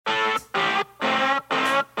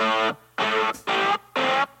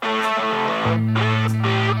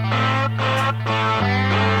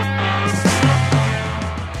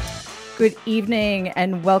Good evening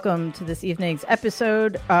and welcome to this evening's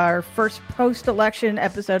episode, our first post-election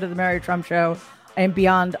episode of the Mary Trump Show. I am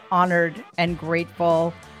beyond honored and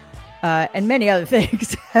grateful and many other things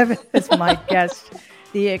to have as my guest,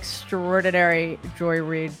 the extraordinary Joy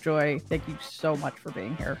Reid. Joy, thank you so much for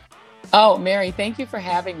being here. Oh, Mary, thank you for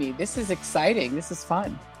having me. This is exciting. This is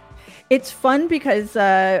fun. It's fun because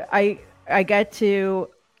I get to,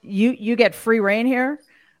 you get free reign here.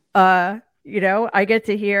 I get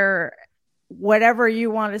to hear whatever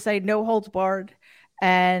you want to say, no holds barred.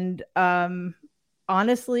 And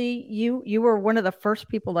honestly, you were one of the first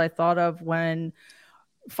people I thought of when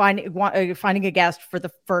finding a guest for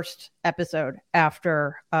the first episode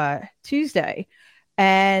after Tuesday,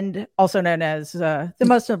 and also known as the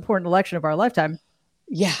most important election of our lifetime.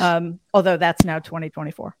 Yeah. Although that's now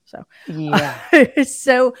 2024. So yeah.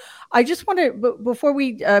 So I just wanted, before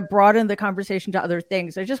we broaden the conversation to other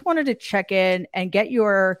things, I just wanted to check in and get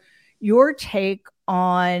your take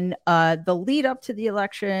on the lead up to the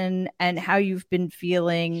election and how you've been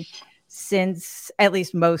feeling since at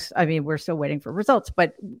least we're still waiting for results,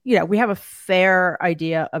 but we have a fair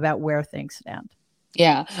idea about where things stand.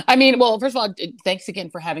 Yeah. Well, first of all, thanks again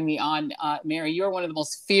for having me on, Mary. You're one of the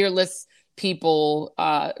most fearless people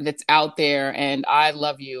that's out there, and I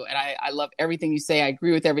love you, and I love everything you say. I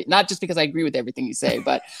agree with not just because I agree with everything you say,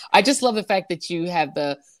 but I just love the fact that you have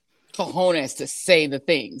the cojones to say the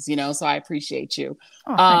things, so I appreciate you.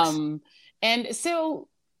 And so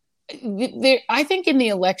I think in the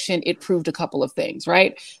election, it proved a couple of things,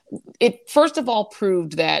 right? It first of all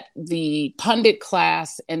proved that the pundit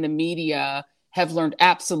class and the media have learned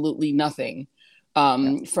absolutely nothing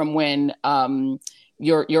from when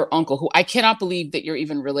your uncle, who I cannot believe that you're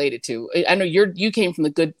even related to. I know you came from the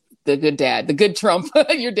good dad, the good Trump.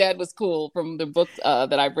 Your dad was cool, from the book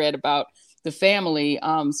that I've read about the family.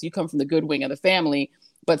 So you come from the good wing of the family.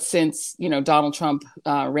 But since, Donald Trump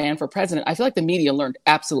ran for president, I feel like the media learned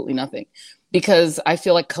absolutely nothing, because I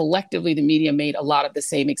feel like collectively the media made a lot of the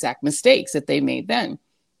same exact mistakes that they made then.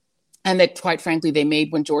 And that, quite frankly, they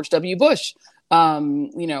made when George W. Bush,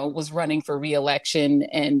 was running for re-election,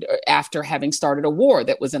 and after having started a war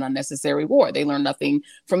that was an unnecessary war. They learned nothing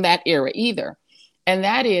from that era either. And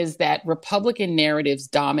that is that Republican narratives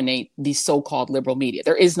dominate the so-called liberal media.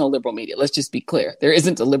 There is no liberal media. Let's just be clear. There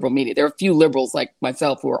isn't a liberal media. There are a few liberals like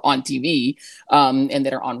myself who are on TV and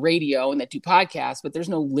that are on radio and that do podcasts, but there's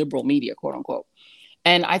no liberal media, quote unquote.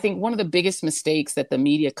 And I think one of the biggest mistakes that the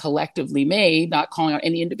media collectively made, not calling out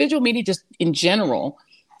any individual media, just in general,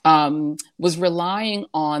 was relying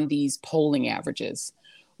on these polling averages,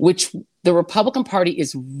 which the Republican Party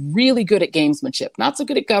is really good at gamesmanship, not so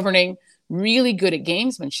good at governing, really good at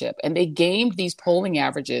gamesmanship. And they gamed these polling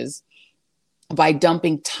averages by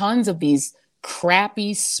dumping tons of these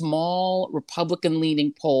crappy, small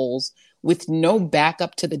Republican-leaning polls with no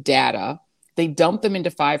backup to the data. They dumped them into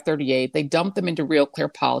 538. They dumped them into Real Clear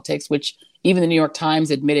Politics, which even the New York Times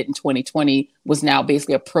admitted in 2020 was now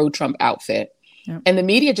basically a pro-Trump outfit. Yep. And the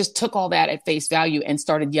media just took all that at face value and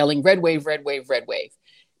started yelling, red wave, red wave, red wave.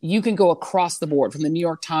 You can go across the board from the New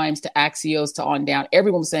York Times to Axios to on down.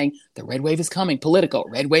 Everyone was saying the red wave is coming. Politico,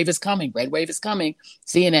 red wave is coming. Red wave is coming.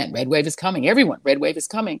 CNN, red wave is coming. Everyone, red wave is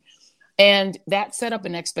coming. And that set up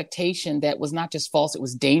an expectation that was not just false, it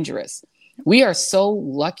was dangerous. We are so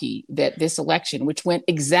lucky that this election, which went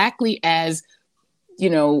exactly as,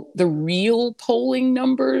 the real polling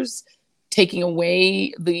numbers, taking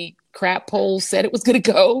away the crap polls said it was going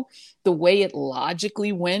to go, the way it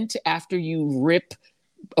logically went after you rip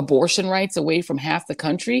abortion rights away from half the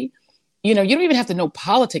country. You don't even have to know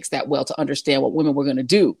politics that well to understand what women were going to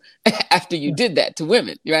do after you did that to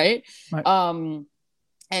women, right? And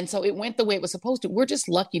so it went the way it was supposed to. We're just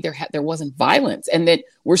lucky there wasn't violence, and that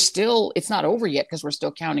it's not over yet, because we're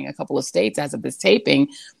still counting a couple of states as of this taping,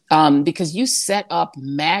 because you set up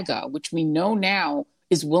MAGA, which we know now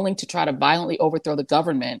is willing to try to violently overthrow the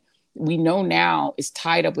government. We know now is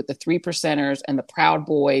tied up with the 3%ers and the Proud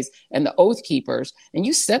Boys and the Oath Keepers. And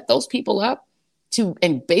you set those people up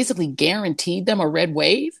and basically guaranteed them a red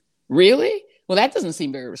wave? Really? Well, that doesn't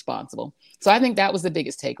seem very responsible. So I think that was the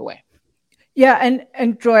biggest takeaway. Yeah.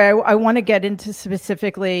 And Joy, I want to get into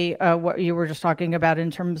specifically what you were just talking about in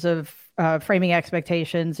terms of framing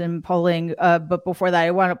expectations and polling. But before that,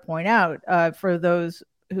 I want to point out for those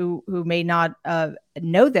who may not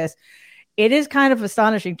know this, it is kind of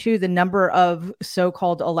astonishing, too, the number of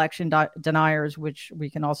so-called election deniers, which we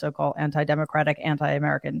can also call anti-democratic,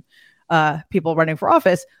 anti-American people running for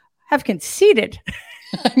office, have conceded.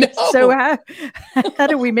 So how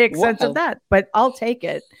do we make sense of that? But I'll take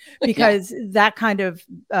it, because that kind of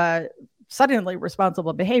suddenly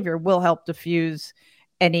responsible behavior will help diffuse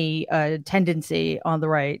any tendency on the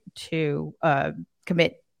right to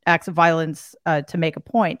commit acts of violence to make a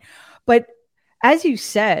point. But as you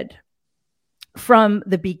said, from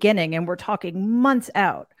the beginning, and we're talking months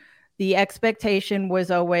out, the expectation was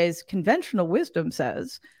always, conventional wisdom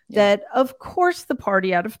says, that of course the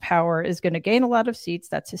party out of power is going to gain a lot of seats.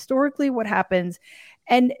 That's historically what happens.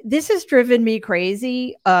 And this has driven me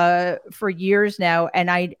crazy for years now. And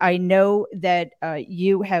I know that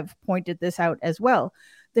you have pointed this out as well.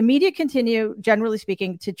 The media continue, generally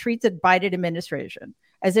speaking, to treat the Biden administration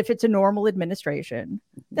as if it's a normal administration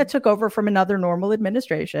that took over from another normal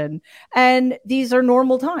administration. And these are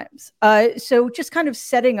normal times. So just kind of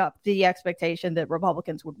setting up the expectation that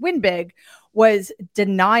Republicans would win big was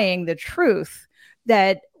denying the truth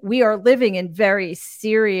that we are living in very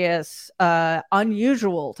serious,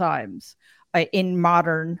 unusual times in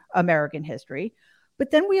modern American history.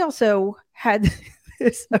 But then we also had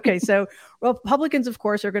this. Okay, so Republicans, of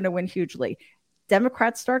course, are going to win hugely.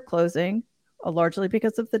 Democrats start closing, largely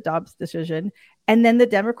because of the Dobbs decision. And then the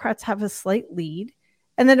Democrats have a slight lead.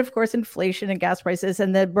 And then, of course, inflation and gas prices.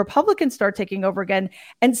 And the Republicans start taking over again.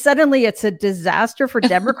 And suddenly it's a disaster for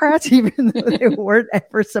Democrats, even though they weren't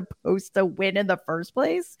ever supposed to win in the first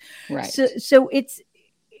place. Right. So it's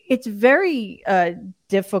very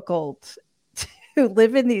difficult to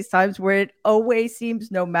live in these times where it always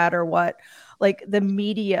seems, no matter what, like the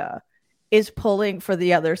media is pulling for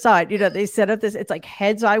the other side. You know, they set up this, it's like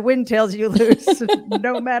heads I win, tails you lose,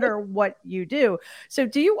 no matter what you do. So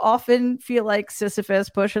do you often feel like Sisyphus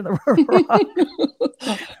pushing the rock?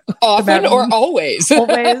 Often or always?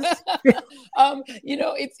 Always. You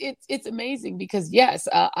know, it's amazing because yes,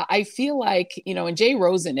 I feel like, you know, and Jay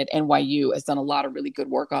Rosen at NYU has done a lot of really good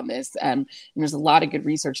work on this. And there's a lot of good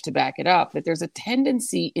research to back it up, that there's a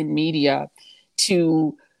tendency in media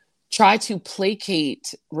to try to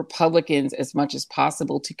placate Republicans as much as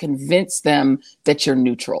possible to convince them that you're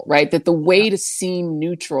neutral, right? That the way to seem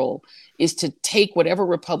neutral is to take whatever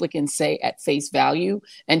Republicans say at face value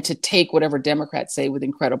and to take whatever Democrats say with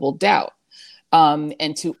incredible doubt.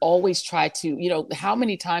 And to always try to, you know, how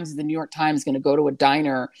many times is the New York Times going to go to a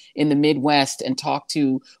diner in the Midwest and talk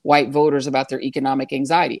to white voters about their economic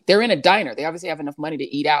anxiety? They're in a diner. They obviously have enough money to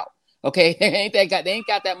eat out. Okay. They ain't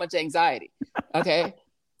got that much anxiety. Okay.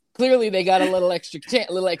 Clearly, they got a little extra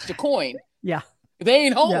coin. Yeah, they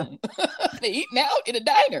ain't home. Yeah. They eating out in a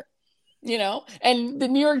diner, you know. And the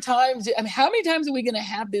New York Times. I mean, how many times are we going to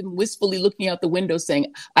have them wistfully looking out the window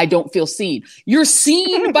saying, "I don't feel seen"? You're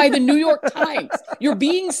seen by the New York Times. You're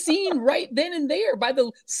being seen right then and there by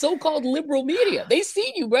the so-called liberal media. They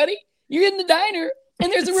see you, buddy. You're in the diner.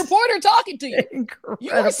 And there's a reporter talking to you. Incredible.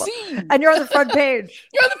 You're seen. And you're on the front page.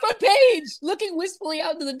 You're on the front page, looking wistfully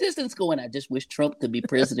out into the distance, going, I just wish Trump could be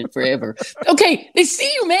president forever. Okay, they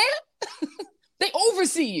see you, man. They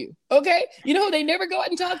oversee you, okay? You know who they never go out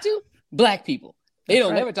and talk to? Black people. They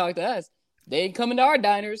don't never talk to us. They ain't coming to our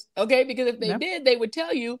diners, okay? Because if they did, they would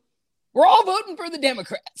tell you, we're all voting for the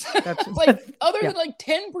Democrats. Like, other than like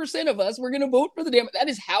 10% of us, we're going to vote for the Democrats. That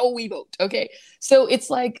is how we vote, okay? So it's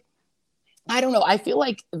like, I don't know. I feel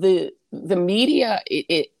like the media,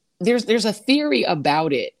 there's a theory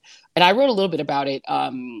about it. And I wrote a little bit about it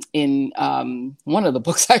in one of the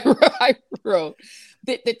books I wrote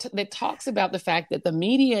that talks about the fact that the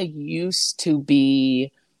media used to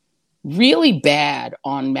be really bad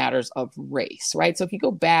on matters of race, right? So if you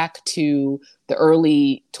go back to the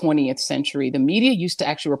early 20th century, the media used to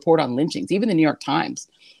actually report on lynchings, even the New York Times.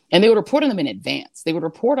 And they would report on them in advance. They would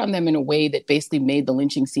report on them in a way that basically made the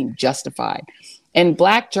lynching seem justified. And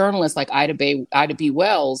Black journalists like Ida B.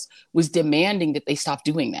 Wells was demanding that they stop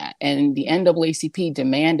doing that. And the NAACP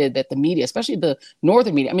demanded that the media, especially the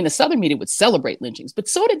northern media, I mean, the southern media would celebrate lynchings, but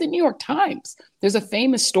so did the New York Times. There's a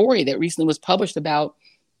famous story that recently was published about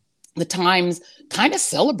the Times kind of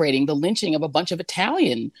celebrating the lynching of a bunch of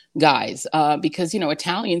Italian guys because, you know,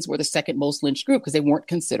 Italians were the second most lynched group because they weren't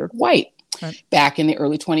considered white. Right. Back in the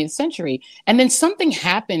early 20th century. And then something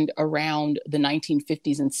happened around the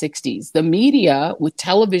 1950s and 60s. The media, with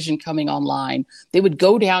television coming online, they would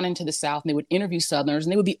go down into the South and they would interview Southerners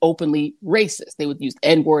and they would be openly racist. They would use the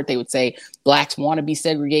N-word. They would say blacks want to be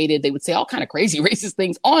segregated. They would say all kind of crazy racist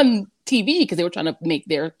things on TV because they were trying to make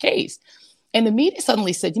their case. And the media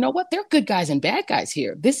suddenly said, you know what? There are good guys and bad guys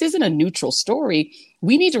here. This isn't a neutral story.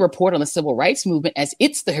 We need to report on the civil rights movement as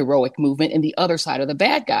it's the heroic movement and the other side are the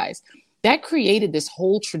bad guys. that created this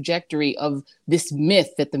whole trajectory of this myth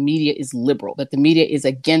that the media is liberal, that the media is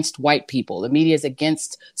against white people, the media is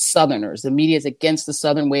against Southerners, the media is against the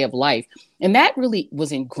Southern way of life. And that really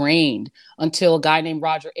was ingrained until a guy named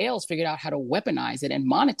Roger Ailes figured out how to weaponize it and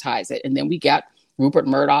monetize it. And then we got Rupert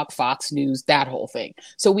Murdoch, Fox News, that whole thing.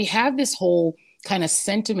 So we have this whole kind of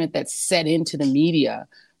sentiment that's set into the media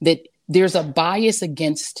that there's a bias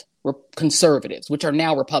against conservatives, which are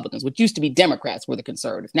now Republicans, which used to be Democrats were the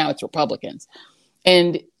conservatives. Now it's Republicans.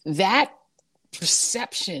 And that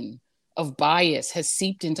perception of bias has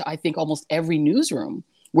seeped into, I think, almost every newsroom,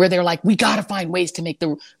 where they're like, we got to find ways to make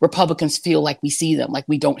the Republicans feel like we see them, like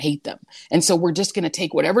we don't hate them. And so we're just going to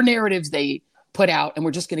take whatever narratives they put out, and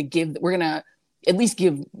we're going to at least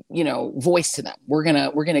give, voice to them. We're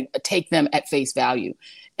going to take them at face value.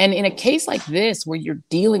 And in a case like this, where you're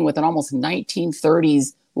dealing with an almost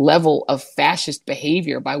 1930s level of fascist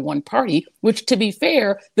behavior by one party, which, to be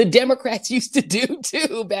fair, the Democrats used to do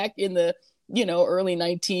too back in the early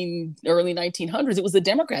 1900s. It was the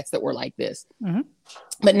Democrats that were like this. Mm-hmm.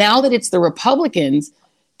 But now that it's the Republicans,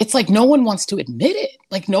 it's like no one wants to admit it.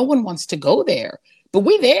 Like no one wants to go there. But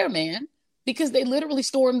we there, man, because they literally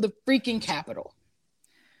stormed the freaking Capitol.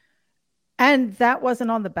 And that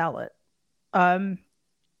wasn't on the ballot.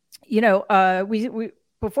 We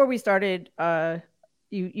before we started,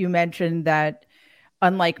 you mentioned that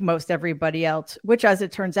unlike most everybody else, which as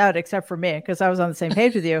it turns out, except for me, because I was on the same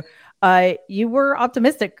page with you, you were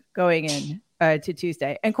optimistic going in to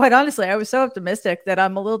Tuesday. And quite honestly, I was so optimistic that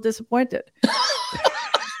I'm a little disappointed,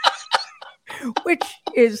 which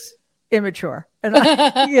is immature. And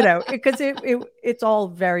because it's all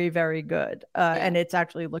very, very good. And it's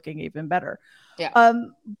actually looking even better. Yeah.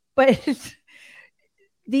 But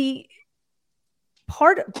the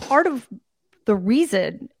part of the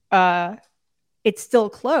reason it's still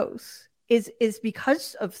close is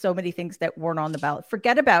because of so many things that weren't on the ballot.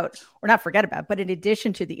 But in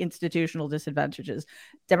addition to the institutional disadvantages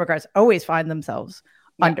Democrats always find themselves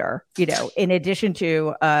under, in addition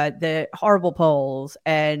to the horrible polls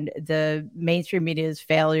and the mainstream media's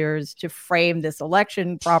failures to frame this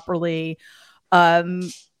election properly,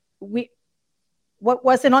 what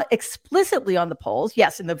wasn't explicitly on the polls,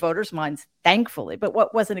 yes, in the voters' minds, thankfully, but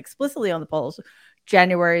what wasn't explicitly on the polls,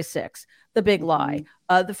 January 6th, the big lie,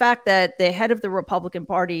 the fact that the head of the Republican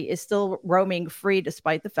Party is still roaming free,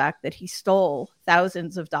 despite the fact that he stole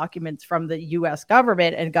thousands of documents from the U.S.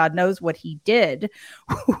 government, and God knows what he did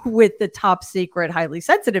with the top secret, highly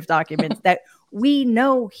sensitive documents that we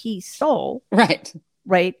know he stole. Right.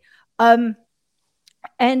 And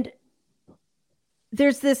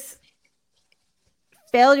there's this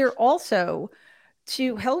failure also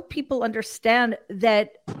to help people understand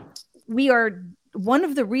that one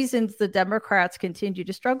of the reasons the Democrats continue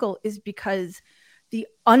to struggle is because the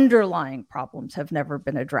underlying problems have never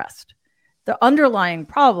been addressed. The underlying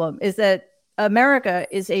problem is that America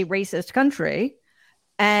is a racist country.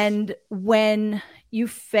 And when you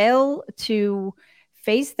fail to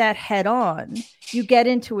face that head on, you get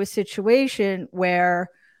into a situation where,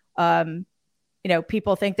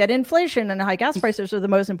 people think that inflation and high gas prices are the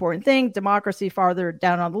most important thing, democracy farther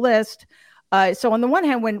down on the list. So on the one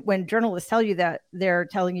hand, when journalists tell you that, they're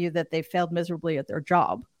telling you that they failed miserably at their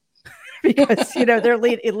job because, they're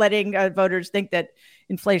letting voters think that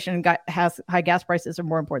inflation and high gas prices are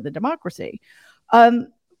more important than democracy.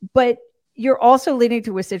 But you're also leading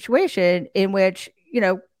to a situation in which,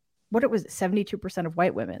 what it was, 72% of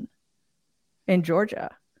white women in Georgia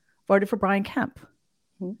voted for Brian Kemp.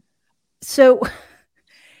 Mm-hmm. So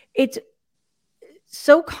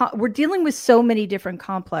we're dealing with so many different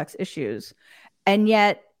complex issues, and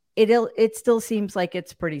yet it still seems like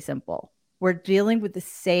it's pretty simple. We're dealing with the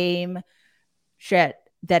same shit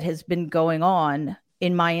that has been going on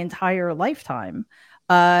in my entire lifetime,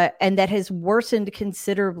 and that has worsened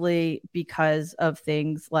considerably because of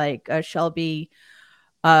things like Shelby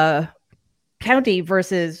County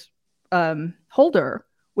versus Holder,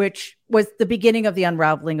 which was the beginning of the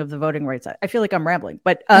unraveling of the voting rights. I feel like I'm rambling,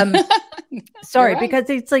 but sorry, right. Because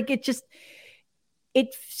it's like,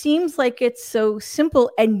 it seems like it's so simple.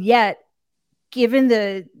 And yet, given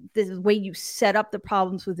the way you set up the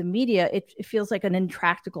problems with the media, it feels like an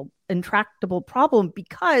intractable problem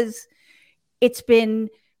because it's been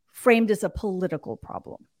framed as a political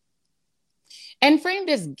problem. And framed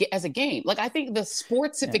as a game. Like, I think the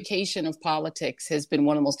sportsification of politics has been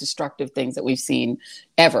one of the most destructive things that we've seen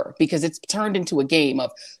ever, because it's turned into a game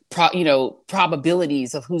of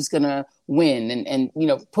probabilities of who's going to win, and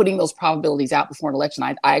putting those probabilities out before an election,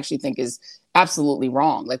 I actually think is absolutely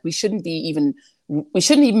wrong. Like we shouldn't even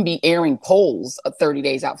be airing polls 30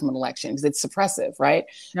 days out from an election because it's suppressive, right?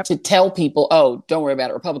 Yep. To tell people, oh, don't worry about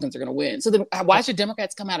it, Republicans are going to win. So then why should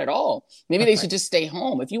Democrats come out at all? Maybe they should just stay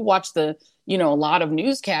home. If you watch a lot of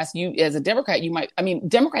newscasts, you as a Democrat,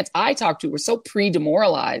 Democrats I talked to were so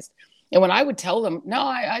pre-demoralized. And when I would tell them, no,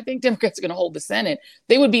 I think Democrats are going to hold the Senate,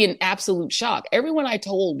 they would be in absolute shock. Everyone I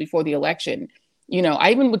told before the election,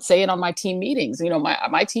 I even would say it on my team meetings.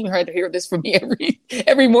 My team had to hear this from me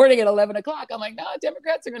every morning at 11 o'clock. I'm like, no,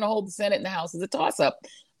 Democrats are going to hold the Senate and the House as a toss-up.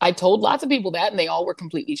 I told lots of people that, and they all were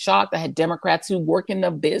completely shocked. I had Democrats who work in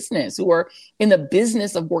the business, who are in the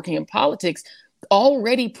business of working in politics,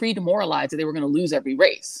 already pre-demoralized that they were going to lose every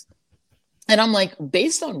race. And I'm like,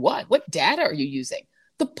 based on what? What data are you using?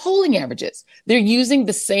 The polling averages. They're using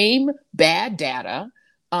the same bad data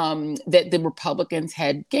that the Republicans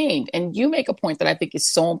had gained. And you make a point that I think is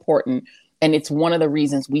so important, and it's one of the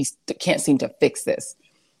reasons we can't seem to fix this,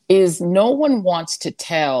 is no one wants to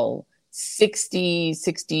tell 60,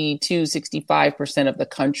 62, 65% of the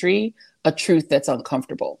country a truth that's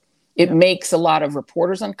uncomfortable. It makes a lot of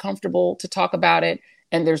reporters uncomfortable to talk about it,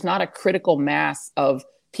 and there's not a critical mass of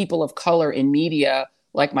people of color in media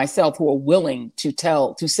like myself who are willing to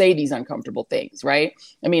say these uncomfortable things, right?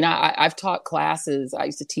 I mean, I've taught classes. I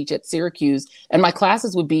used to teach at Syracuse, and my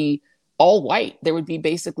classes would be all white. There would be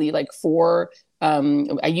basically like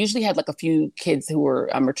I usually had like a few kids who were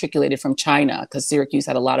matriculated from China because Syracuse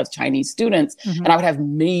had a lot of Chinese students. Mm-hmm. And I would have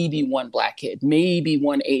maybe one Black kid, maybe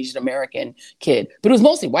one Asian American kid, but it was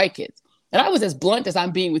mostly white kids. And I was as blunt as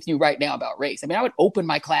I'm being with you right now about race. I mean, I would open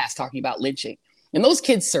my class talking about lynching. And those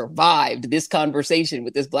kids survived this conversation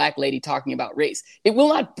with this Black lady talking about race. It will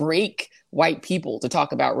not break white people to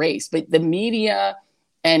talk about race, but the media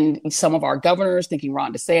and some of our governors, thinking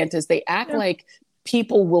Ron DeSantis, they act like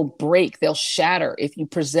people will break, they'll shatter if you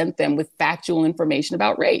present them with factual information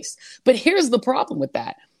about race. But here's the problem with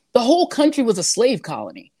that. The whole country was a slave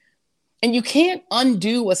colony. And you can't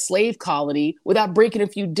undo a slave colony without breaking a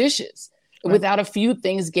few dishes, without a few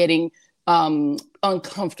things getting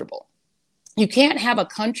uncomfortable. You can't have a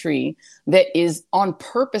country that is on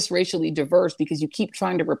purpose racially diverse because you keep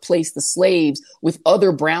trying to replace the slaves with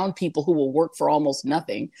other brown people who will work for almost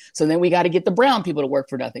nothing. So then we got to get the brown people to work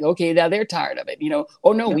for nothing. Okay, now they're tired of it.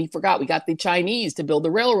 Oh no, we forgot. We got the Chinese to build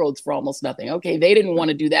the railroads for almost nothing. Okay, they didn't want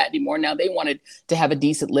to do that anymore. Now they wanted to have a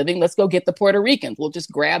decent living. Let's go get the Puerto Ricans. We'll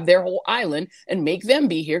just grab their whole island and make them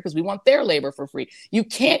be here because we want their labor for free. You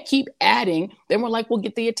can't keep adding. Then we're like, we'll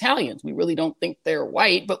get the Italians. We really don't think they're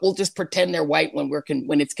white, but we'll just pretend they're white when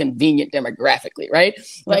it's convenient demographically, right?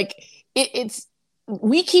 Like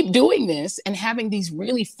we keep doing this and having these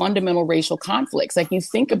really fundamental racial conflicts. Like you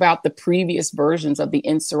think about the previous versions of the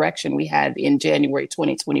insurrection we had in January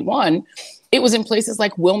 2021, it was in places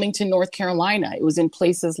like Wilmington, North Carolina. It was in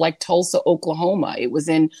places like Tulsa, Oklahoma. It was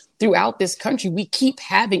throughout this country. We keep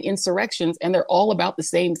having insurrections and they're all about the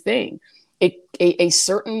same thing. A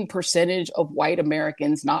certain percentage of white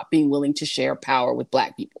Americans not being willing to share power with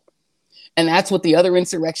Black people. And that's what the other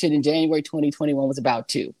insurrection in January 2021 was about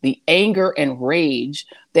too. The anger and rage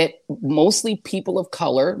that mostly people of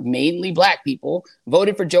color, mainly Black people,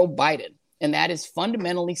 voted for Joe Biden. And that is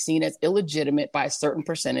fundamentally seen as illegitimate by a certain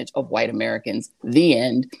percentage of white Americans. The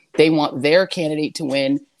end. They want their candidate to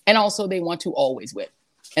win. And also they want to always win.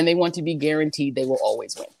 And they want to be guaranteed they will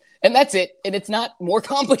always win. And that's it. And it's not more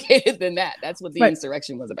complicated than that. That's what the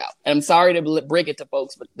insurrection was about. And I'm sorry to break it to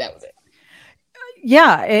folks, but that was it.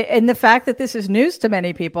 Yeah, and the fact that this is news to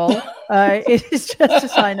many people is just a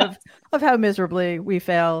sign of how miserably we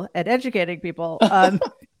fail at educating people,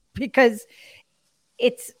 because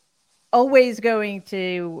it's always going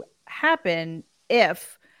to happen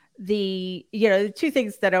if the two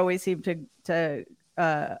things that always seem to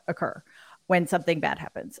occur when something bad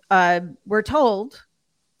happens. We're told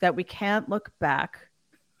that we can't look back;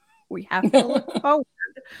 we have to look forward.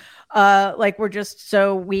 Like we're just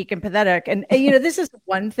so weak and pathetic. And this is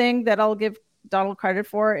one thing that I'll give Donald credit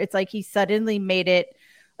for. It's like he suddenly made it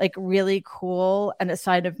like really cool and a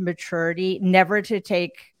sign of maturity never to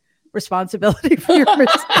take responsibility for your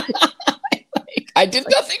mistakes. I did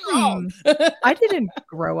nothing wrong. I didn't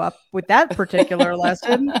grow up with that particular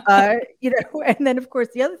lesson. And then of course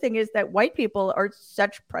the other thing is that white people are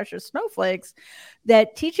such precious snowflakes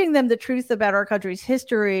that teaching them the truth about our country's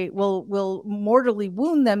history will mortally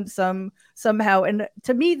wound them somehow. And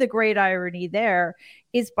to me, the great irony there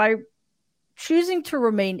is by choosing to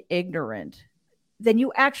remain ignorant, then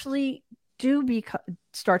you actually do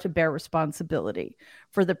start to bear responsibility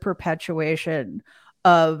for the perpetuation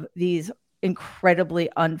of these incredibly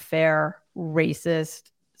unfair,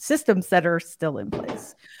 racist systems that are still in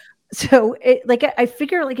place. So I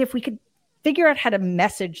figure like if we could figure out how to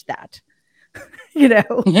message that,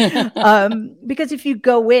 because if you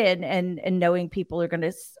go in and knowing people are going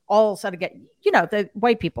to all sort of get, the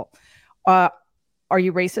white people, are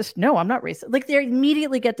you racist? No, I'm not racist. Like they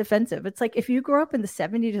immediately get defensive. It's like if you grew up in the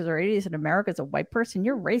 70s or 80s in America as a white person,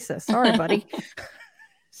 you're racist. Sorry, buddy.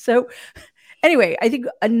 So anyway, I think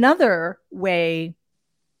another way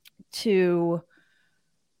to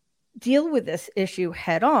deal with this issue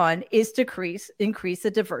head on is to increase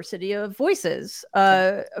the diversity of voices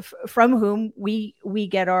from whom we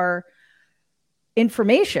get our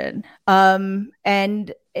information,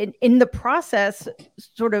 and in the process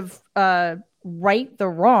sort of right the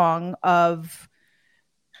wrong of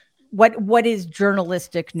what is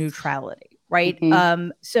journalistic neutrality, right?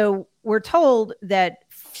 So we're told that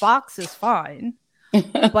Fox is fine,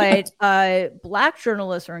 but Black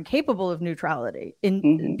journalists are incapable of neutrality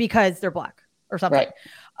because they're Black or something.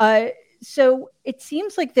 Right. So it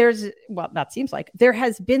seems like there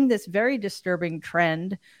has been this very disturbing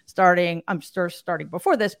trend starting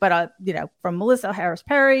before this, but from Melissa Harris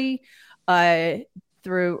Perry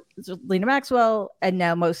through Lena Maxwell, and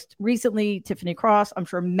now most recently Tiffany Cross. I'm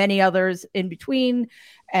sure many others in between.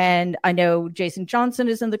 And I know Jason Johnson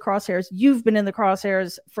is in the crosshairs. You've been in the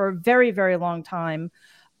crosshairs for a very, very long time.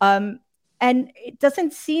 And it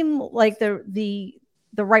doesn't seem like the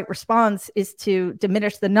right response is to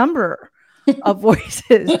diminish the number of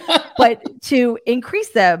voices, but to increase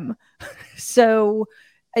them. So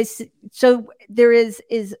there is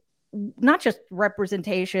not just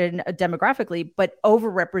representation demographically, but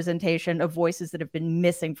overrepresentation of voices that have been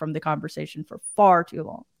missing from the conversation for far too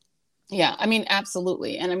long. Yeah, I mean,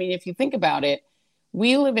 absolutely. And I mean, if you think about it,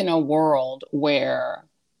 we live in a world where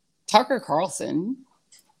Tucker Carlson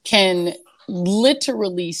can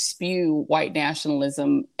literally spew white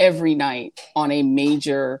nationalism every night on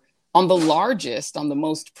the largest, on the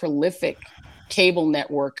most prolific cable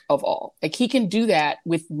network of all. Like he can do that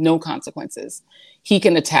with no consequences. He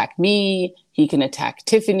can attack me. He can attack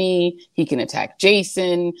Tiffany. He can attack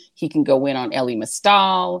Jason. He can go in on Elie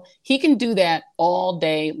Mystal. He can do that all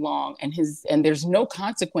day long. And there's no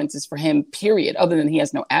consequences for him, period, other than he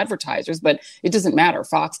has no advertisers, but it doesn't matter.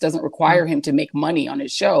 Fox doesn't require him to make money on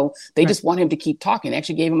his show. They just want him to keep talking. They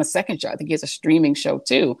actually gave him a second show. I think he has a streaming show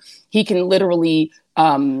too. He can literally,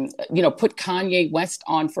 put Kanye West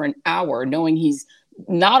on for an hour knowing he's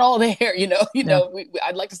not all there,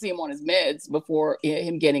 I'd like to see him on his meds before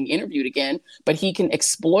him getting interviewed again, but he can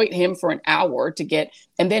exploit him for an hour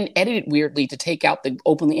and then edit it weirdly to take out the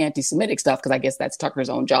openly anti-Semitic stuff. Cause I guess that's Tucker's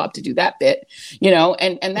own job to do that bit,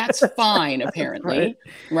 and that's fine apparently.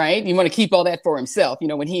 Right. You want to keep all that for himself.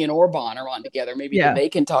 When he and Orban are on together, maybe they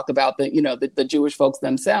can talk about the Jewish folks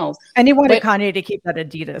themselves. And he wanted Kanye to keep that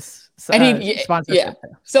Adidas sponsorship.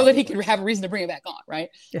 So that he could have a reason to bring it back on. Right.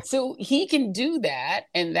 Yeah. So he can do that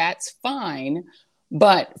and that's fine.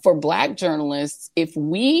 But for Black journalists, if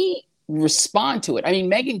we respond to it, I mean,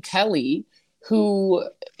 Megyn Kelly, who,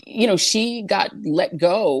 she got let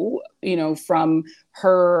go, from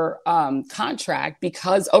her contract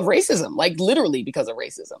because of racism, like literally because of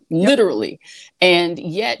racism, literally. And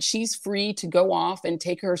yet she's free to go off and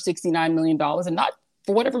take her $69 million and not,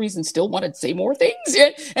 for whatever reason, still want to say more things.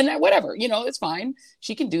 And that, whatever, it's fine.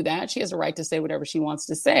 She can do that. She has a right to say whatever she wants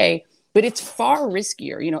to say. But it's far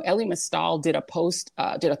riskier. Elie Mystal did a post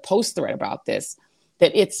thread about this,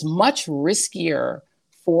 that it's much riskier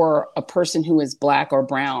for a person who is Black or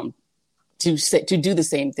brown to do the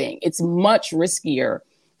same thing. It's much riskier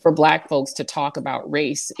for Black folks to talk about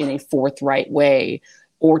race in a forthright way,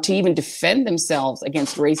 or to even defend themselves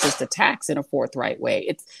against racist attacks in a forthright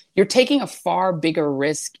way. You're taking a far bigger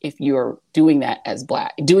risk if you're doing that as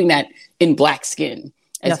Black, doing that in Black skin,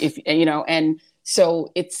 and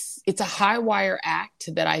so it's a high wire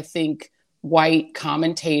act that I think white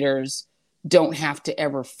commentators don't have to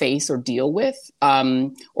ever face or deal with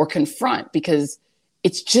or confront, because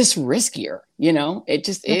it's just riskier, it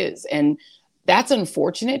just is. And that's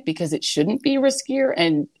unfortunate because it shouldn't be riskier.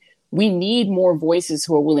 And we need more voices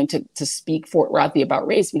who are willing to speak forthrightly about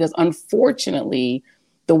race, because unfortunately,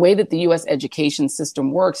 the way that the U.S. education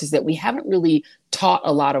system works is that we haven't really taught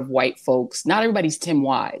a lot of white folks. Not everybody's Tim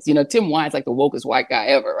Wise. Tim Wise, like the wokest white guy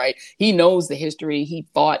ever, right? He knows the history. He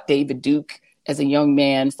fought David Duke as a young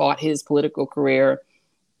man, fought his political career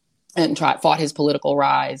and fought his political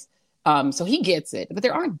rise. So he gets it. But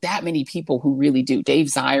there aren't that many people who really do. Dave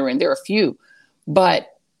Zirin, there are a few. But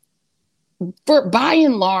for by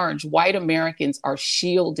and large, white Americans are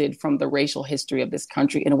shielded from the racial history of this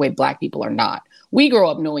country in a way Black people are not. We grow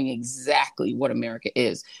up knowing exactly what America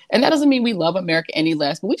is. And that doesn't mean we love America any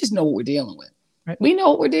less, but we just know what we're dealing with. Right. We know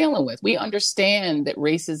what we're dealing with. We understand that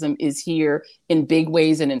racism is here in big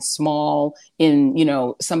ways and in small, in,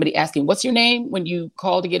 somebody asking, what's your name? When you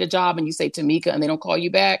call to get a job and you say Tamika and they don't call you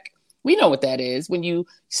back. We know what that is. When you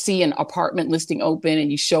see an apartment listing open and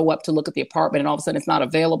you show up to look at the apartment and all of a sudden it's not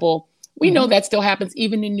available. We know that still happens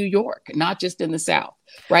even in New York, not just in the South,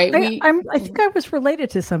 right? I think I was related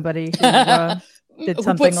to somebody who did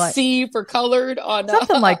something like C for colored on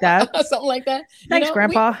something like that. Something like that. Thanks,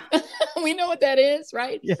 Grandpa. We know what that is,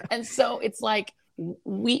 right? Yeah. And so it's like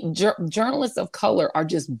journalists of color are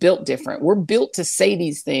just built different. We're built to say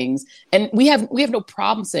these things, and we have no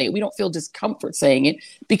problem saying it. We don't feel discomfort saying it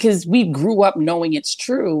because we grew up knowing it's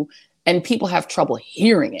true, and people have trouble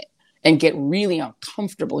hearing it and get really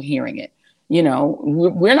uncomfortable hearing it.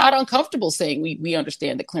 We're not uncomfortable saying we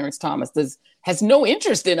understand that Clarence Thomas has no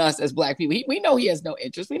interest in us as Black people. We know he has no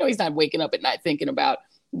interest. We know he's not waking up at night thinking about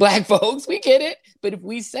Black folks. We get it. But if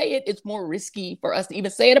we say it, it's more risky for us to even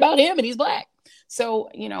say it about him, and he's Black. So,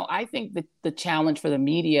 I think that the challenge for the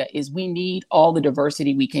media is we need all the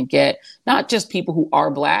diversity we can get, not just people who are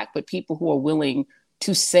Black, but people who are willing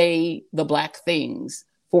to say the Black things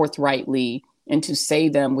forthrightly and to say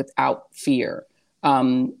them without fear,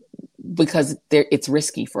 because it's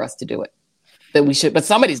risky for us to do it. That we should, but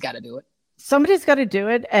somebody's got to do it. Somebody's got to do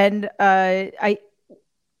it, and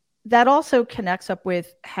that also connects up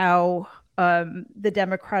with how the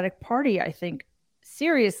Democratic Party, I think,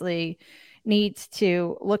 seriously needs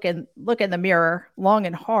to look in the mirror long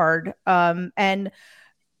and hard. And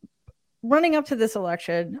running up to this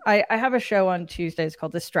election, I have a show on Tuesdays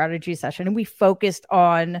called The Strategy Session, and we focused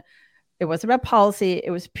on. It wasn't about policy.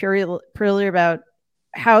 It was purely about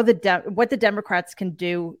how what the Democrats can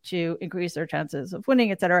do to increase their chances of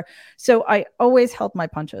winning, et cetera. So I always held my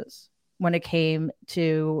punches when it came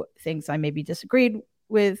to things I maybe disagreed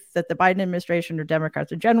with that the Biden administration or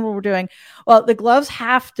Democrats in general were doing. Well, the gloves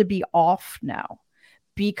have to be off now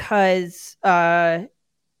because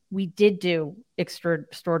we did do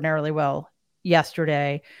extraordinarily well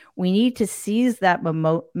yesterday. We need to seize that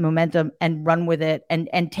momentum and run with it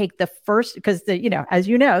and take the first, because as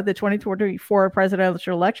you know, the 2024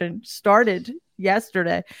 presidential election started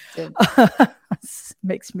yesterday.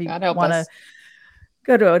 Makes me want to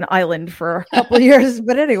go to an island for a couple of years,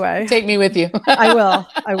 but anyway, take me with you. I will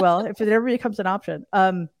if it ever becomes an option.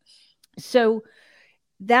 So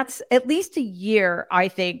that's at least a year, I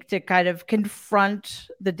think, to kind of confront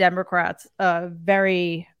the Democrats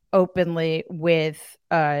very openly with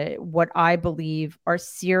what I believe are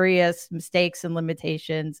serious mistakes and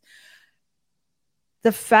limitations.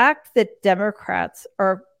 The fact that Democrats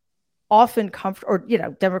are often comfortable, or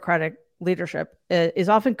Democratic leadership is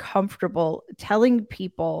often comfortable telling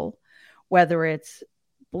people, whether it's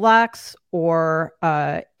Blacks or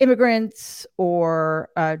immigrants or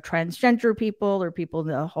transgender people or people in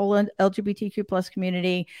the whole LGBTQ plus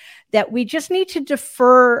community, that we just need to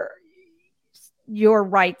defer your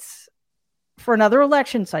rights for another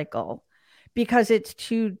election cycle because it's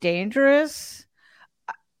too dangerous.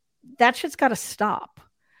 That shit's got to stop,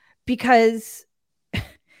 because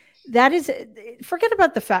that is, not forget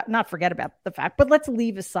about the fact, but let's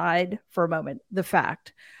leave aside for a moment the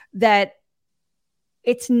fact that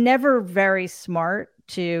it's never very smart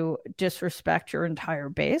to disrespect your entire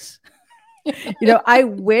base. I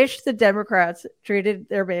wish the Democrats treated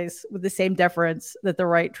their base with the same deference that the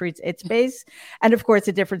right treats its base. And of course,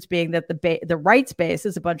 the difference being that the right's base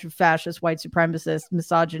is a bunch of fascist, white supremacist,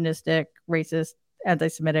 misogynistic, racist,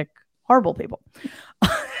 anti-Semitic, horrible people.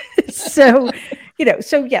 So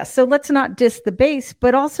let's not diss the base,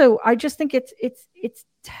 but also I just think it's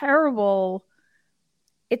terrible.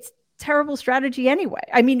 It's terrible strategy anyway.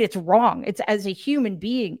 I mean, it's wrong. It's, as a human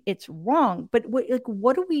being, it's wrong. But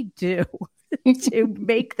what do we do to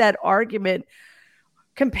make that argument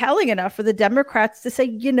compelling enough for the Democrats to say,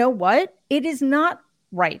 you know what? It is not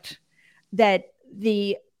right that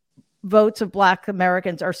the votes of Black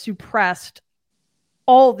Americans are suppressed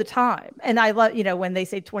all the time. And I love, when they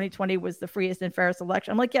say 2020 was the freest and fairest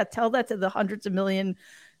election, I'm like, yeah, tell that to the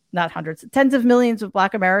tens of millions of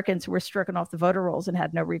Black Americans who were stricken off the voter rolls and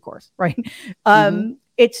had no recourse, right? Mm-hmm.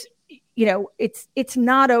 It's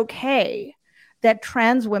not okay that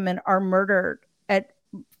trans women are murdered at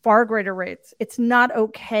far greater rates. It's not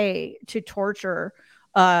okay to torture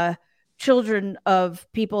children of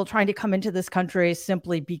people trying to come into this country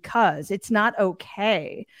simply because. It's not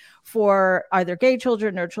okay for either gay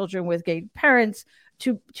children or children with gay parents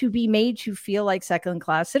to be made to feel like second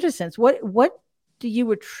class citizens. What do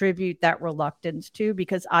you attribute that reluctance to?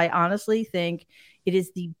 Because I honestly think it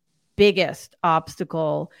is the biggest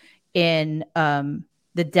obstacle in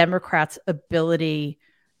the Democrats' ability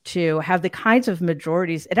to have the kinds of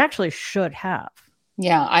majorities it actually should have.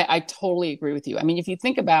 Yeah, I totally agree with you. I mean, if you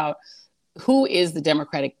think about who is the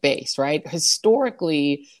Democratic base, right?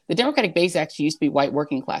 Historically, the Democratic base actually used to be white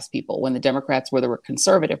working class people when the Democrats were the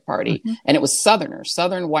conservative party, and it was Southerners,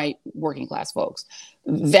 Southern white working class folks.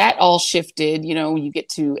 That all shifted. You get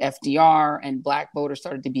to FDR, and black voters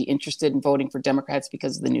started to be interested in voting for Democrats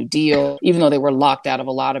because of the New Deal, even though they were locked out of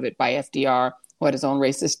a lot of it by FDR, who had his own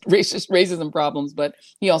racism problems, but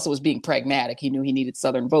he also was being pragmatic. He knew he needed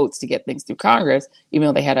Southern votes to get things through Congress, even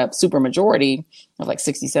though they had a supermajority of like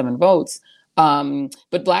 67 votes.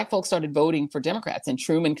 But black folks started voting for Democrats, and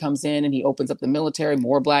Truman comes in and he opens up the military,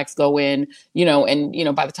 more blacks go in,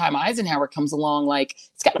 and by the time Eisenhower comes along, like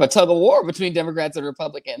it's kind of a tug of war between Democrats and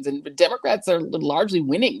Republicans, and Democrats are largely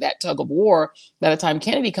winning that tug of war. By the time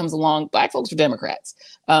Kennedy comes along, black folks are Democrats.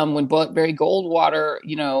 When Barry Goldwater,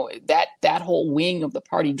 that whole wing of the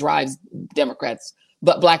party drives Democrats,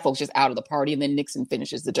 but black folks just out of the party, and then Nixon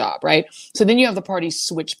finishes the job, right? So then you have the party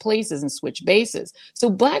switch places and switch bases. So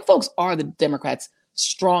black folks are the Democrats'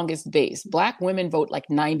 strongest base. Black women vote like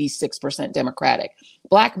 96% Democratic.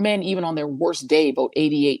 Black men, even on their worst day, vote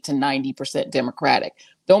 88 to 90% Democratic.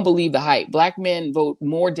 Don't believe the hype. Black men vote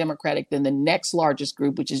more Democratic than the next largest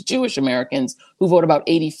group, which is Jewish Americans, who vote about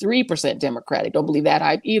 83% Democratic. Don't believe that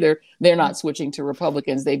hype either. They're not switching to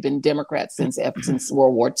Republicans. They've been Democrats since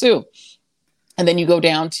World War II. And then you go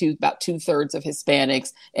down to about 2/3 of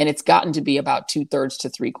Hispanics, and it's gotten to be about 2/3 to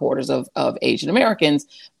 3/4 of Asian Americans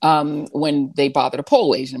when they bother to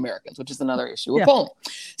poll Asian Americans, which is another issue with polling.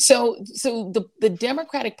 So the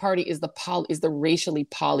Democratic Party is the racially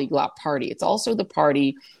polyglot party. It's also the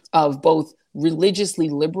party of both religiously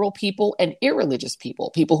liberal people and irreligious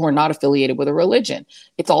people who are not affiliated with a religion.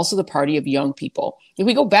 It's also the party of young people. If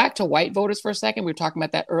we go back to white voters for a second, we were talking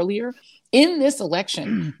about that earlier. In this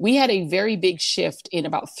election, we had a very big shift in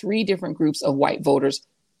about 3 different groups of white voters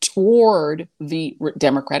toward the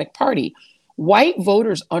Democratic Party. White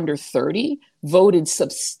voters under 30 voted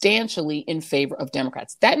substantially in favor of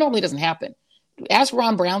Democrats. That normally doesn't happen. Ask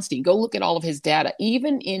Ron Brownstein, go look at all of his data.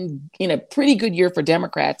 Even in a pretty good year for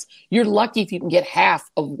Democrats, you're lucky if you can get half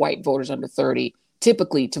of white voters under 30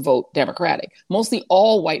 typically to vote Democratic. Mostly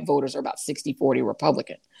all white voters are about 60-40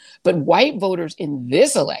 Republican. But white voters in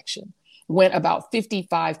this election went about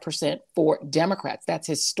 55% for Democrats. That's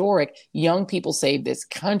historic. Young people saved this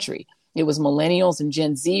country. It was millennials and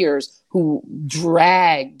Gen Zers who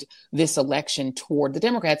dragged this election toward the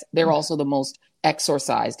Democrats. They're also the most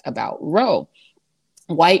exorcised about Roe.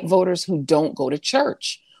 White voters who don't go to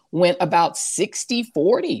church went about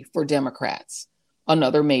 60-40 for Democrats,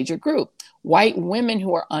 another major group. White women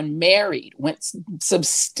who are unmarried went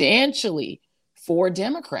substantially for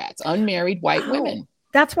Democrats, unmarried white women.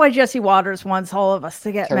 That's why Jesse Waters wants all of us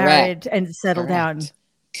to get married and settle down.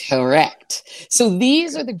 Correct. So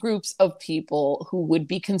these are the groups of people who would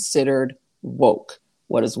be considered woke.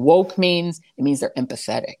 What does woke means? It means they're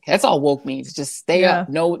empathetic. That's all woke means. Just stay up,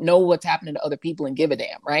 know what's happening to other people and give a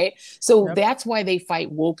damn, right? So that's why they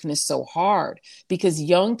fight wokeness so hard, because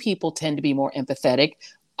young people tend to be more empathetic.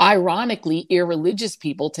 Ironically, irreligious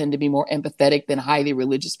people tend to be more empathetic than highly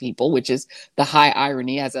religious people, which is the high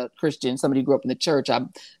irony. As a Christian, somebody who grew up in the church, I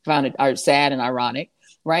found it sad and ironic,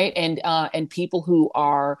 right? And people who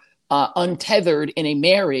are untethered in a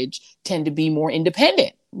marriage tend to be more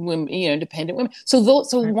independent. Women, independent women. So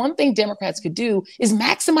one thing Democrats could do is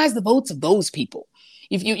maximize the votes of those people.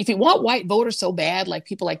 If you want white voters so bad, like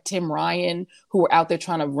people like Tim Ryan, who are out there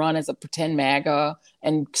trying to run as a pretend MAGA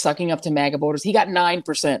and sucking up to MAGA voters, he got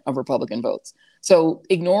 9% of Republican votes. So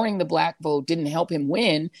ignoring the black vote didn't help him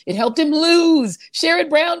win. It helped him lose. Sherrod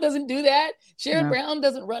Brown doesn't do that. Sherrod Brown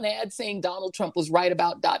doesn't run ads saying Donald Trump was right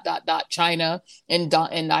about ... China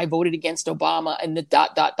and I voted against Obama and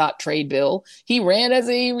the ... trade bill. He runs as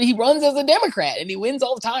a Democrat and he wins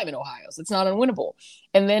all the time in Ohio. So it's not unwinnable.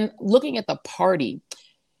 And then looking at the party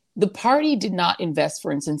did not invest,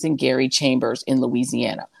 for instance, in Gary Chambers in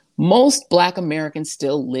Louisiana. Most Black Americans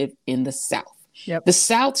still live in the South. Yep. The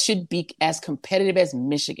South should be as competitive as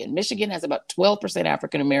Michigan. Michigan has about 12%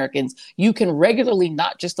 African Americans. You can regularly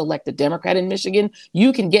not just elect a Democrat in Michigan.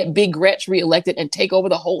 You can get Big Gretch reelected and take over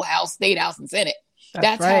the whole House, State House, and Senate.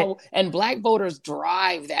 That's right. How, and Black voters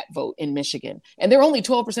drive that vote in Michigan. And they're only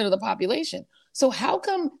 12% of the population. So how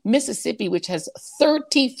come Mississippi, which has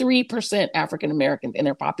 33% African Americans in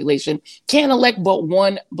their population, can't elect but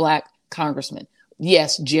one Black congressman?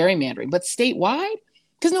 Yes, gerrymandering, but statewide,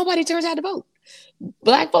 because nobody turns out to vote.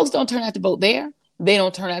 Black folks don't turn out to vote there. They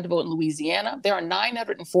don't turn out to vote in Louisiana. There are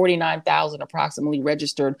 949,000 approximately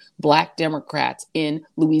registered Black Democrats in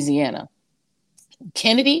Louisiana.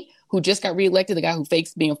 Kennedy, who just got reelected, the guy who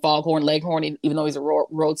fakes being Foghorn Leghorn, even though he's a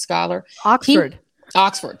Rhodes Scholar. Oxford.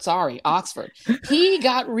 Oxford. He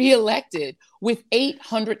got reelected with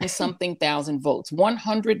 800 and something thousand votes,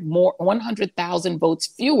 100,000 votes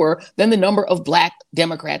fewer than the number of Black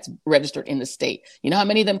Democrats registered in the state. You know how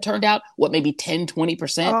many of them turned out? What, maybe 10,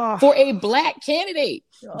 20% for a Black candidate?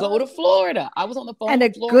 Go to Florida. I was on the phone and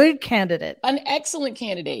with a good candidate, an excellent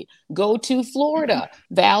candidate. Go to Florida.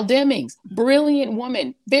 Val Demings, brilliant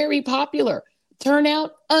woman, very popular.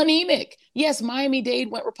 Turnout anemic. Yes, Miami-Dade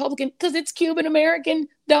went Republican because it's Cuban-American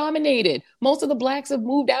dominated. Most of the Blacks have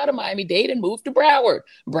moved out of Miami-Dade and moved to Broward.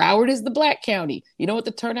 Broward is the Black county. You know what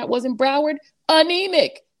the turnout was in Broward?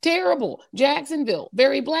 Anemic. Terrible. Jacksonville,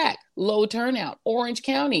 very Black. Low turnout. Orange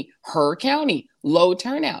County, her county, low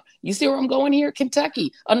turnout. You see where I'm going here?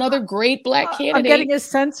 Kentucky, another great Black candidate. I'm getting a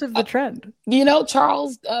sense of the trend. You know,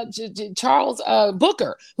 Charles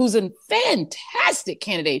Booker, who's a fantastic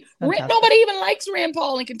candidate. Nobody even likes Rand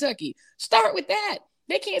Paul in Kentucky. Start with that.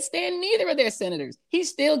 They can't stand neither of their senators. He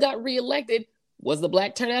still got reelected. Was the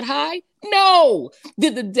Black turnout high? No.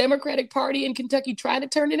 Did the Democratic Party in Kentucky try to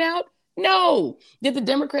turn it out? No. Did the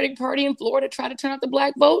Democratic Party in Florida try to turn out the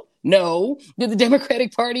Black vote? No. Did the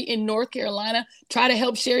Democratic Party in North Carolina try to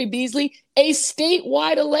help Sherry Beasley, a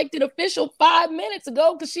statewide elected official 5 minutes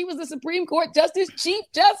ago, because she was the Supreme Court Chief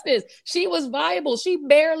Justice? She was viable. She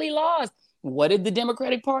barely lost. What did the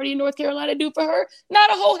Democratic Party in North Carolina do for her? Not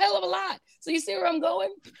a whole hell of a lot. So you see where I'm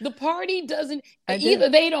going? The party doesn't, either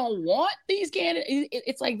they don't want these candidates.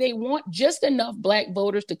 It's like they want just enough Black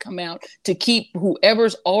voters to come out to keep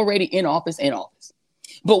whoever's already in office in office.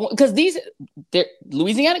 But because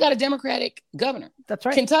Louisiana got a Democratic governor. That's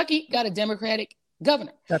right. Kentucky got a Democratic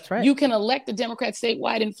governor. That's right. You can elect a Democrat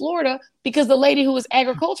statewide in Florida because the lady who was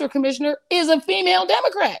agriculture commissioner is a female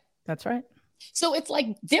Democrat. That's right. So it's like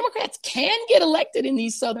Democrats can get elected in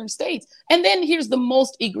these southern states. And then here's the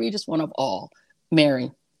most egregious one of all,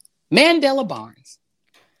 Mary. Mandela Barnes.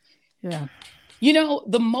 Yeah. You know,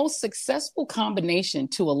 the most successful combination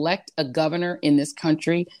to elect a governor in this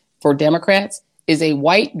country for Democrats is a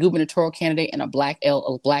white gubernatorial candidate and a black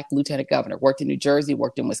lieutenant governor. Worked in New Jersey,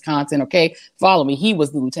 worked in Wisconsin. Okay, follow me. He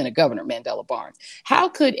was the lieutenant governor, Mandela Barnes. How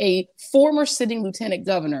could a former sitting lieutenant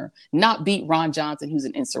governor not beat Ron Johnson, who's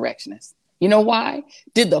an insurrectionist? You know why?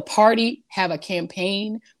 Did the party have a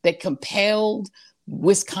campaign that compelled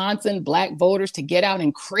Wisconsin Black voters to get out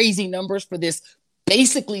in crazy numbers for this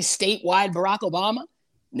basically statewide Barack Obama?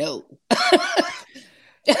 No.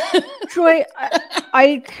 Troy,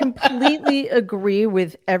 I completely agree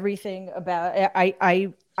with everything about it.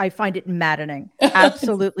 I find it maddening,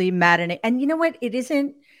 absolutely maddening. And you know what? It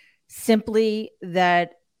isn't simply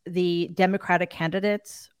that the Democratic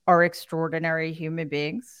candidates are extraordinary human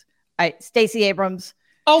beings. Stacey Abrams.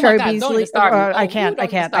 Oh Sherry my God! Beasley, don't even start. I can't.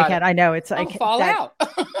 I know it's. I fall out.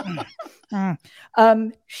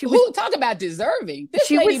 She was talk about deserving. This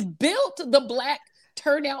lady built the Black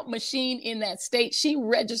turnout machine in that state. She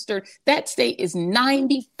registered. That state is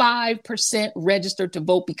 95% registered to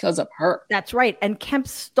vote because of her. That's right. And Kemp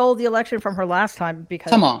stole the election from her last time because.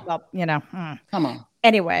 Come on. Well, you know. Come on.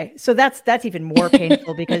 Anyway, so that's even more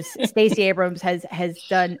painful because Stacey Abrams has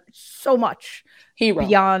done so much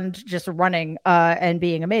beyond just running and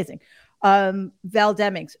being amazing. Val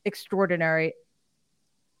Demings, extraordinary.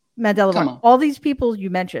 Mandela Barnes, all these people you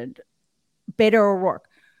mentioned, Beto O'Rourke.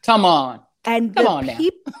 Come on. And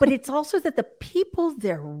but it's also that the people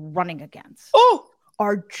they're running against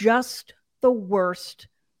are just the worst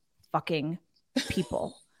fucking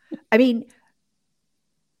people. I mean,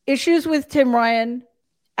 issues with Tim Ryan,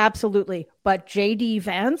 absolutely, but JD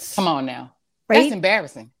Vance. Come on now, right? That's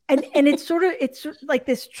embarrassing. And it's sort of like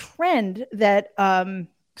this trend that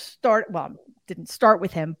didn't start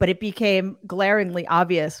with him, but it became glaringly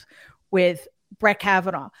obvious with Brett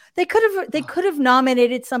Kavanaugh. They could have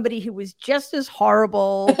nominated somebody who was just as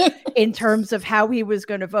horrible in terms of how he was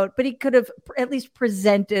going to vote, but he could have at least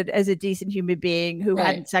presented as a decent human being who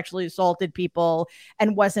hadn't sexually assaulted people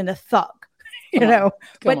and wasn't a thug. No,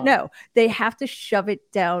 they have to shove it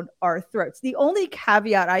down our throats. The only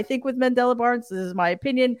caveat I think with Mandela Barnes, this is my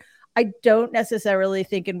opinion, I don't necessarily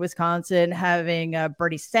think in Wisconsin having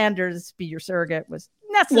Bernie Sanders be your surrogate was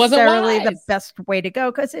necessarily the best way to go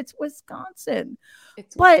because it's Wisconsin.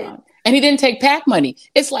 It's But and he didn't take PAC money.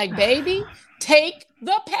 It's like, baby, take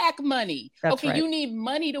the PAC money. that's Okay, right. you need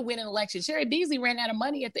money to win an election. Sherry Beasley ran out of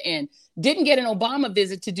money at the end. Didn't get an Obama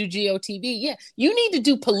visit to do GOTV. Yeah, you need to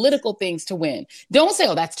do political things to win. Don't say,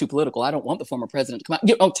 oh, that's too political. I don't want the former president to come out.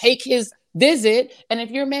 You know, take his visit. And if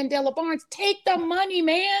you're Mandela Barnes, take the money,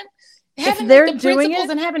 man. If Having they're like the doing principles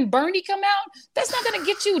it, and having Bernie come out, that's not going to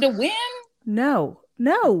get you to win. no,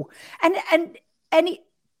 no. And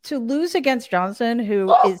to lose against Johnson, who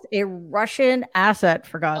Oh, is a Russian asset,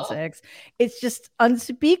 for God's oh. sakes, it's just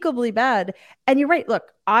unspeakably bad. And you're right.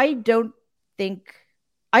 Look, I don't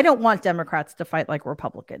want Democrats to fight like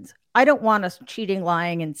Republicans. I don't want us cheating,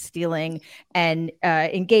 lying, and stealing and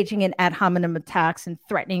engaging in ad hominem attacks and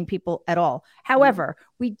threatening people at all. However,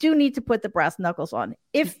 we do need to put the brass knuckles on.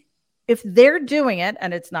 If they're doing it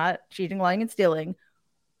and it's not cheating, lying, and stealing,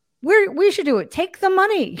 we should do it. Take the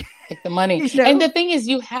money. Take the money. You know? And the thing is,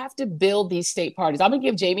 you have to build these state parties. I'm going to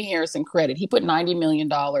give Jamie Harrison credit. He put $90 million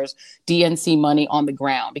DNC money on the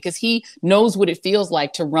ground because he knows what it feels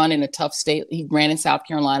like to run in a tough state. He ran in South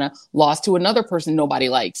Carolina, lost to another person nobody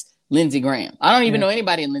likes, Lindsey Graham. I don't even know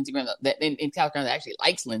anybody in Lindsey Graham that in South Carolina that actually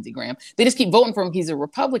likes Lindsey Graham. They just keep voting for him. He's a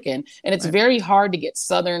Republican. And it's very hard to get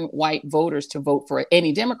Southern white voters to vote for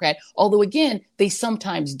any Democrat. Although, again, they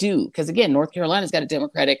sometimes do. Because, again, North Carolina's got a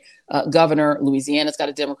Democratic governor. Louisiana's got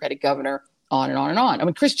a Democratic governor. On and on and on. I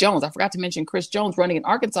mean, Chris Jones, I forgot to mention Chris Jones running in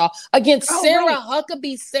Arkansas against Sarah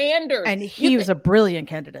Huckabee Sanders. And he was a brilliant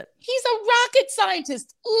candidate. He's a rocket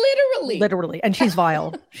scientist, literally. Literally. And she's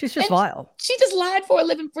vile. She's just vile. She just lied for a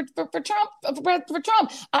living for Trump. For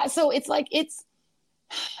Trump. So it's like, it's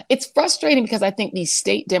frustrating because I think these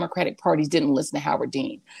state Democratic parties didn't listen to Howard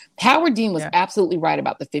Dean. Howard Dean was absolutely right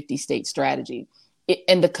about the 50-state strategy.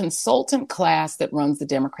 And the consultant class that runs the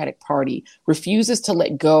Democratic Party refuses to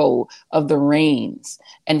let go of the reins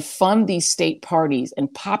and fund these state parties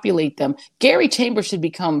and populate them. Gary Chambers should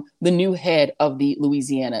become the new head of the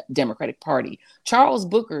Louisiana Democratic Party. Charles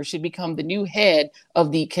Booker should become the new head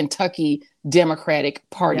of the Kentucky Democratic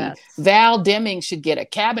Party. Yes. Val Deming should get a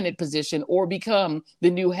cabinet position or become the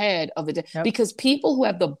new head of the because people who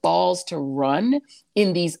have the balls to run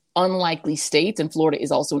in these unlikely states, and Florida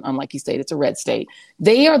is also an unlikely state, it's a red state,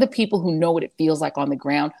 they are the people who know what it feels like on the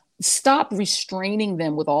ground. Stop restraining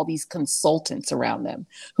them with all these consultants around them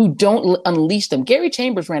who don't unleash them. Gary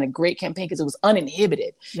Chambers ran a great campaign because it was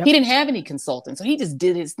uninhibited. He didn't have any consultants, so he just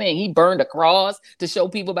did his thing. He burned a cross to show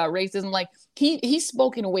people about racism. Like he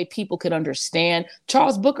spoke in a way people could understand.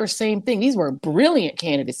 Charles Booker, same thing. These were brilliant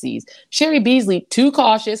candidacies. Sherry Beasley, too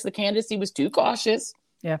cautious. The candidacy was too cautious.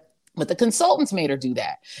 Yeah. But the consultants made her do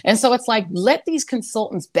that. And so it's like, let these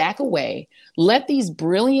consultants back away. Let these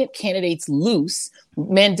brilliant candidates loose.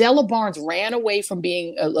 Mandela Barnes ran away from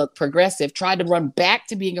being a progressive, tried to run back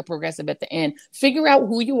to being a progressive at the end. Figure out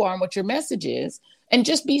who you are and what your message is, and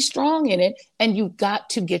just be strong in it. And you've got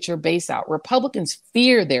to get your base out. Republicans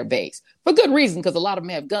fear their base for good reason, because a lot of them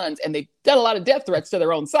have guns and they've done a lot of death threats to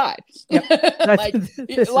their own side. Yep. Like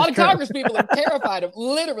a lot of Congress people are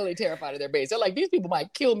literally terrified of their base. They're like, these people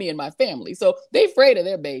might kill me and my family. So they're afraid of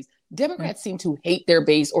their base. Democrats seem to hate their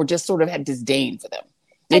base or just sort of have disdain for them.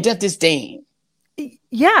 They just disdain.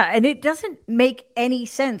 Yeah. And it doesn't make any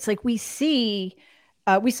sense. Like we saw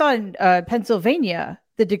in Pennsylvania,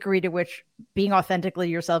 the degree to which being authentically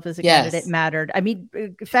yourself as a candidate mattered. I mean,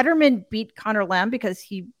 Fetterman beat Connor Lamb because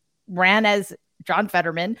he ran as John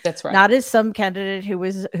Fetterman. That's right. Not as some candidate who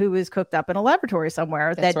was cooked up in a laboratory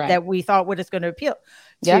somewhere that we thought was going to appeal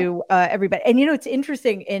to everybody. And, it's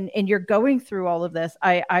interesting in you're going through all of this.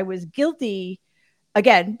 I was guilty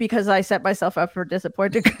again, because I set myself up for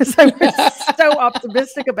disappointment because I was so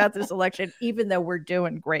optimistic about this election, even though we're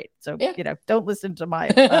doing great. So, don't listen to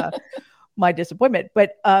my, my disappointment,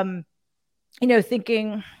 but,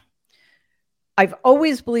 thinking I've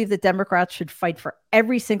always believed that Democrats should fight for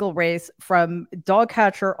every single race from dog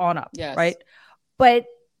catcher on up. Yes. Right. But,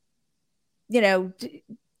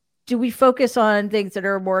 do we focus on things that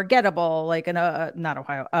are more gettable, like not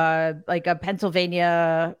Ohio, like a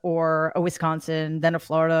Pennsylvania or a Wisconsin, then a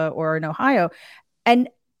Florida or an Ohio? And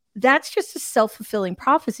that's just a self-fulfilling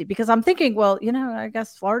prophecy, because I'm thinking, well, I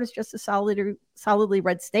guess Florida's just a solidly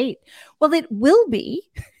red state. Well, it will be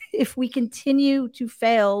if we continue to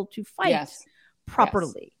fail to fight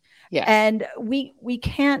properly. Yes. And we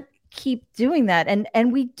can't keep doing that.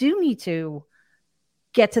 And we do need to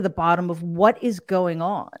get to the bottom of what is going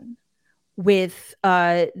on with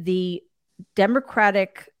the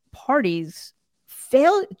Democratic Party's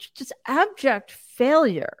just abject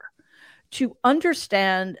failure to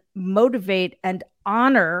understand, motivate, and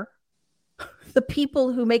honor the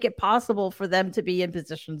people who make it possible for them to be in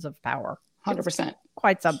positions of power. 100%.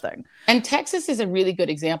 Quite something. And Texas is a really good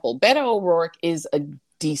example. Beto O'Rourke is a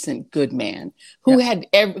decent, good man who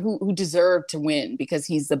who deserved to win because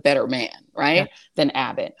he's the better man, right, than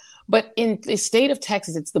Abbott. But in the state of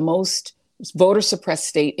Texas, it's the most voter suppressed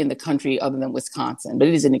state in the country other than Wisconsin. But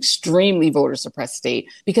it is an extremely voter suppressed state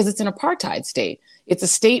because it's an apartheid state. It's a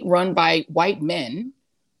state run by white men,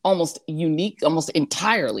 almost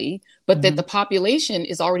entirely, but that the population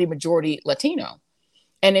is already majority Latino.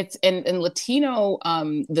 And it's and Latino,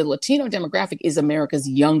 the Latino demographic is America's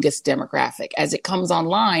youngest demographic. As it comes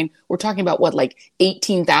online, we're talking about like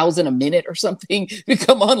 18,000 a minute or something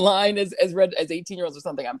become online as 18-year-olds or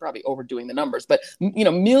something. I'm probably overdoing the numbers, but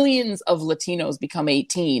millions of Latinos become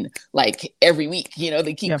 18 like every week.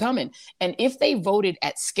 They keep coming. And if they voted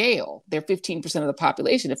at scale, they're 15% of the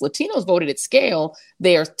population. If Latinos voted at scale,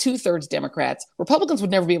 they are 2/3 Democrats. Republicans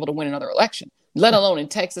would never be able to win another election, let alone in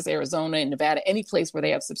Texas, Arizona, and Nevada, any place where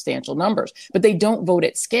they have substantial numbers. But they don't vote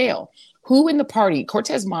at scale. Who in the party?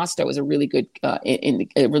 Cortez Masto is a really good, a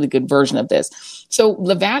really good version of this. So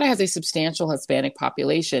Nevada has a substantial Hispanic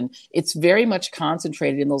population. It's very much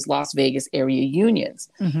concentrated in those Las Vegas area unions.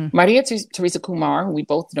 Maria Teresa Kumar, who we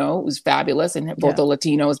both know, who's fabulous, and both the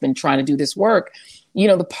Latino, has been trying to do this work.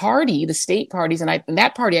 The state parties, and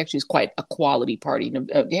that party actually is quite a quality party.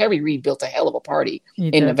 Harry Reid built a hell of a party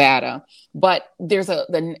in Nevada, but there's at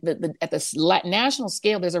the national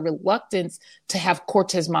scale, there's a reluctance to have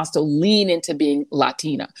Cortez Masto lean into being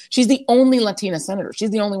Latina. She's the only Latina senator.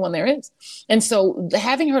 She's the only one there is. And so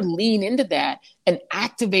having her lean into that and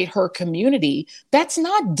activate her community, that's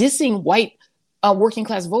not dissing white working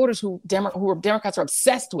class voters who Democrats are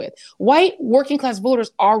obsessed with. White working class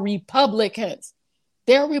voters are Republicans.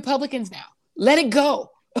 They're Republicans now. Let it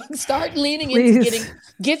go. Start leaning into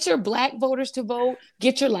get your Black voters to vote,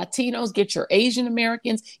 get your Latinos, get your Asian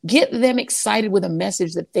Americans, get them excited with a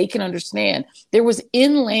message that they can understand. There was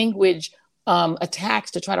in-language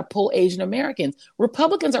attacks to try to pull Asian Americans.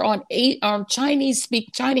 Republicans are on Chinese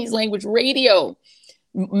language radio,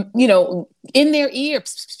 in their ear.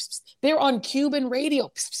 They're on Cuban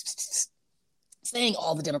radio. Saying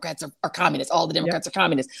all the Democrats are communists. All the Democrats are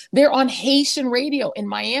communists. They're on Haitian radio in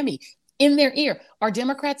Miami in their ear. Are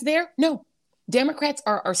Democrats there? No. Democrats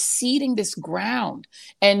are ceding this ground.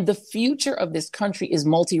 And the future of this country is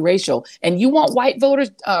multiracial. And you want white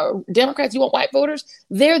voters, Democrats, you want white voters?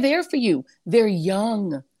 They're there for you. They're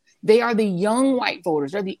young. They are the young white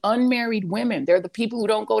voters. They're the unmarried women. They're the people who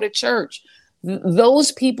don't go to church.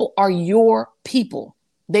 Those people are your people.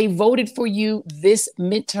 They voted for you this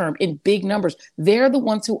midterm in big numbers. They're the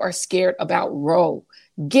ones who are scared about Roe.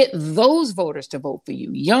 Get those voters to vote for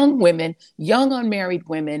you. Young women, young unmarried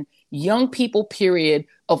women, young people, period,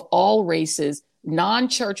 of all races,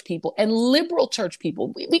 non-church people, and liberal church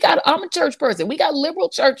people. I'm a church person. We got liberal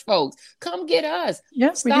church folks. Come get us.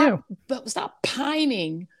 Yes, we do. But stop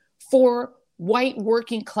pining for white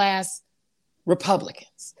working class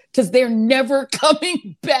Republicans, because they're never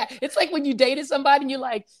coming back. It's like when you dated somebody and you're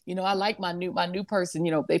like, I like my new person,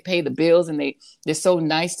 they pay the bills and they're so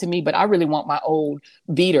nice to me, but I really want my old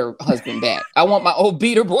beater husband back. I want my old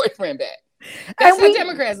beater boyfriend back. That's how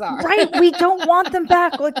Democrats are. Right. We don't want them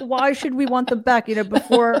back. Like, why should we want them back?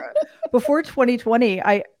 Before 2020,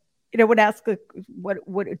 I would ask, like, what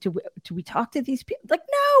do we talk to these people? Like,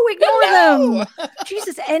 no, ignore them.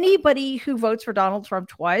 Jesus, anybody who votes for Donald Trump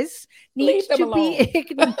twice needs to be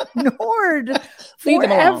ignored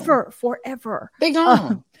forever. They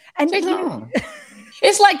gone. They gone.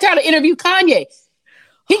 It's like trying to interview Kanye.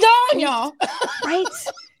 He gone, y'all. Right?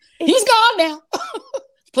 He's gone now.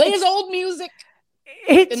 Play his old music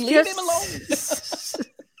and leave him alone.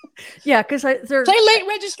 Yeah, because play late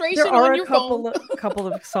registration on your phone. There are a couple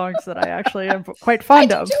of songs that I actually am quite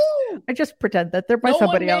fond of. Too. I just pretend that they're by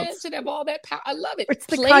somebody else. No one should have all that power. I love it. It's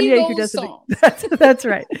the Kanye who does it. That's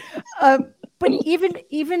right. But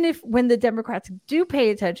even if when the Democrats do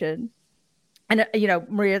pay attention, and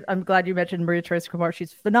Maria, I'm glad you mentioned Maria Teresa Kumar.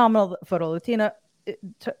 She's phenomenal. Photo Latina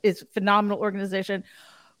is a phenomenal organization,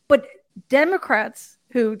 but Democrats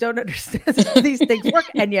who don't understand how these things work,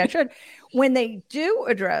 and should, when they do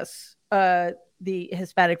address the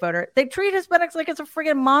Hispanic voter, they treat Hispanics like it's a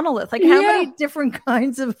friggin' monolith. Like, how many different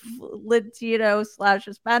kinds of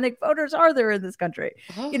Latino/Hispanic voters are there in this country?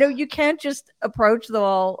 You can't just approach them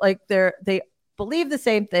all like they believe the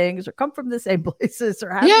same things or come from the same places or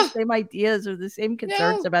have the same ideas or the same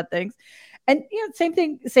concerns about things. And same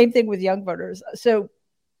thing with young voters. So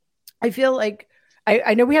I feel like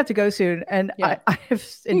I know we have to go soon, and I have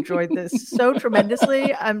enjoyed this so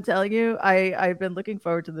tremendously. I'm telling you, I've been looking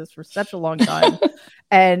forward to this for such a long time.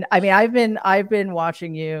 And I mean, I've been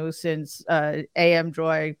watching you since AM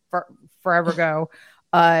Joy forever ago.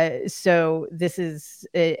 So this is,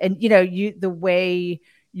 and the way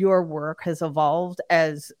your work has evolved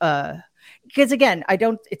as, because again,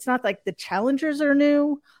 it's not like the challengers are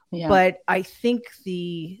new, but I think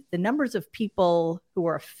the numbers of people who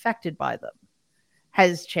are affected by them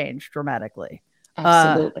has changed dramatically.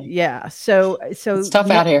 Absolutely. Yeah. So it's tough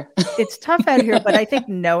out here. It's tough out here, but I think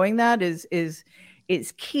knowing that is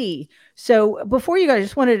key. So before you go, I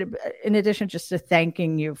just wanted to, in addition, just to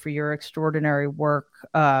thanking you for your extraordinary work,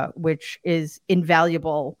 which is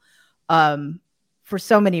invaluable for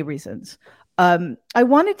so many reasons. I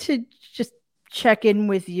wanted to just check in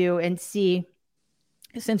with you and see,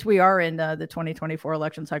 since we are in the 2024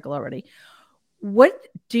 election cycle already, what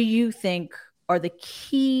do you think are the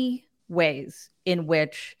key ways in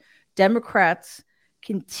which Democrats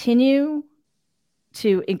continue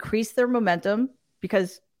to increase their momentum,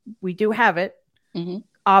 because we do have it,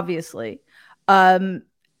 obviously, and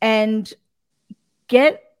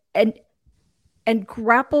get and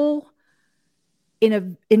grapple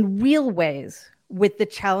in real ways with the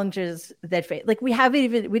challenges that face. Like we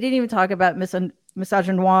didn't even talk about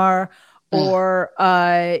misogynoir or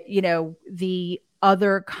the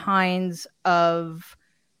other kinds of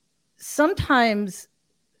sometimes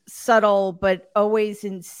subtle but always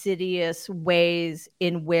insidious ways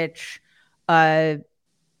in which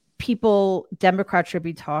Democrats should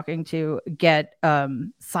be talking to get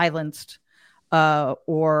silenced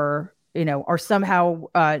or are somehow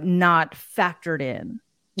not factored in.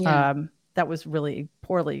 That was really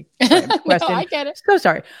poorly framed question. No, I get it. So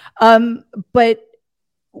sorry. But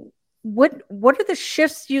what are the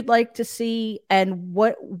shifts you'd like to see, and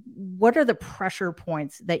what are the pressure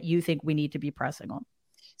points that you think we need to be pressing on?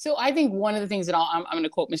 So I think one of the things that I'm going to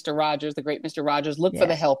quote Mr. Rogers, the great Mr. Rogers, look for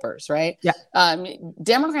the helpers, right? Yeah.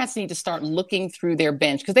 Democrats need to start looking through their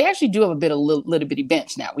bench, because they actually do have a bit of little bitty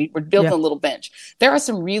bench now. We're building a little bench. There are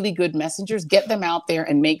some really good messengers. Get them out there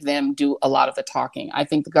and make them do a lot of the talking. I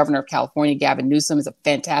think the governor of California, Gavin Newsom, is a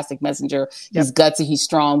fantastic messenger. He's gutsy. He's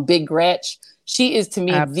strong. Big Gretch. She is, to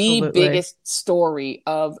me, the biggest story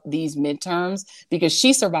of these midterms, because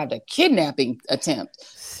she survived a kidnapping attempt.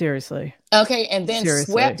 Seriously. Okay. And then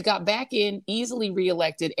got back in, easily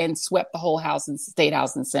reelected, and swept the whole House and State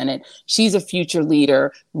House and Senate. She's a future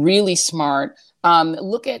leader, really smart.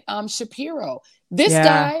 Look at Shapiro. This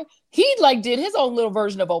guy, he did his own little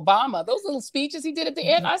version of Obama. Those little speeches he did at the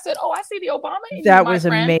end. I said, I see the Obama in you, that was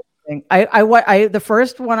amazing. I the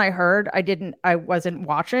first one I heard, I wasn't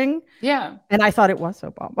watching. Yeah. And I thought it was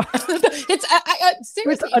Obama.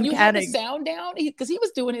 Seriously, you had the sound down, because he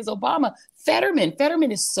was doing his Obama.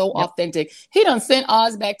 Fetterman is so authentic. He done sent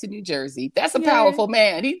Oz back to New Jersey. That's a powerful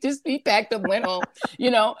man. He packed up, went home.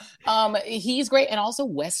 He's great. And also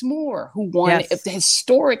Wes Moore, who won a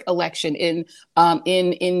historic election in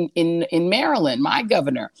Maryland, my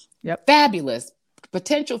governor. Yep. Fabulous.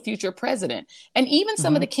 Potential future president. And even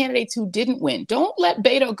some of the candidates who didn't win, don't let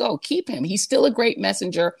Beto go. Keep him. He's still a great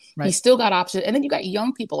messenger. Right. He's still got options. And then you got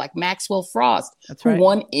young people like Maxwell Frost, who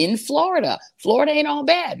won in Florida. Florida ain't all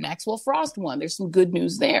bad. Maxwell Frost won. There's some good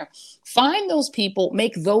news there. Find those people,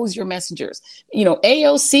 make those your messengers.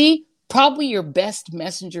 AOC, probably your best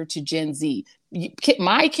messenger to Gen Z.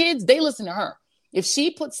 My kids, they listen to her. If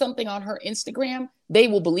she puts something on her Instagram, they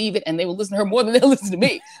will believe it, and they will listen to her more than they'll listen to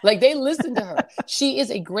me. They listen to her. She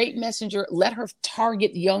is a great messenger. Let her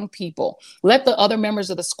target young people. Let the other members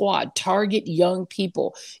of the squad target young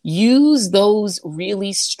people. Use those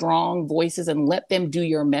really strong voices and let them do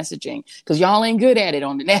your messaging, because y'all ain't good at it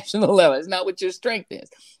on the national level. It's not what your strength is.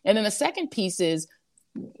 And then the second piece is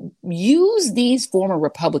use these former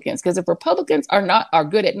Republicans, because if Republicans are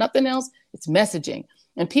good at nothing else, it's messaging.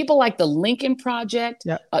 And people like the Lincoln Project,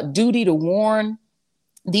 Duty to Warn,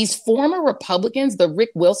 these former Republicans, the Rick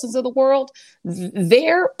Wilsons of the world,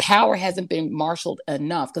 their power hasn't been marshaled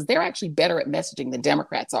enough, because they're actually better at messaging than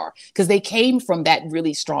Democrats are, because they came from that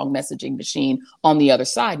really strong messaging machine on the other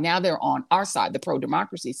side. Now they're on our side, the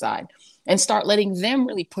pro-democracy side, and start letting them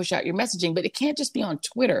really push out your messaging. But it can't just be on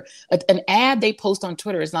Twitter. An ad they post on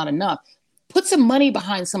Twitter is not enough. Put some money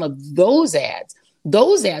behind some of those ads.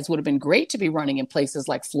 Those ads would have been great to be running in places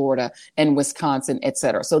like Florida and Wisconsin, et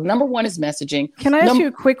cetera. So number one is messaging. Can I ask you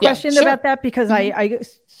a quick question about that? Because I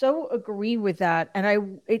so agree with that.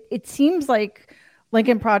 And it seems like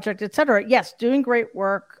Lincoln Project, et cetera, yes, doing great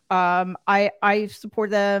work. I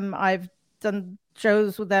support them. I've done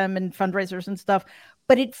shows with them and fundraisers and stuff.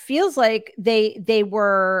 But it feels like they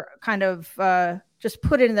were kind of just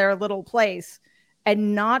put in their little place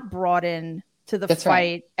and not brought in to the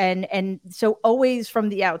fight. Right. And so always from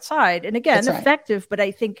the outside, and again, effective, but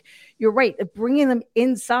I think you're right. Bringing them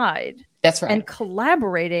inside. That's right. And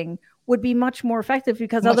collaborating would be much more effective,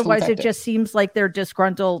 because Much more otherwise it effective. just seems like they're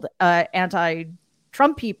disgruntled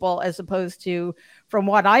anti-Trump people, as opposed to, from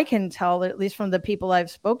what I can tell, at least from the people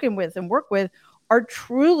I've spoken with and worked with, are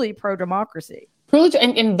truly pro-democracy. Privilege,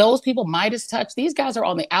 and those people Midas touch, these guys are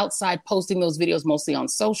on the outside posting those videos mostly on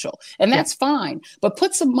social, and that's fine, but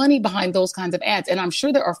put some money behind those kinds of ads. And I'm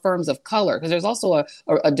sure there are firms of color, because there's also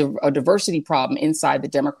a diversity problem inside the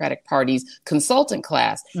Democratic Party's consultant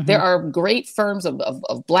class. There are great firms of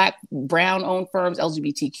Black, brown owned firms,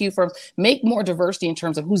 LGBTQ firms. Make more diversity in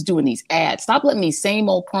terms of who's doing these ads. Stop letting these same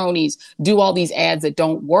old cronies do all these ads that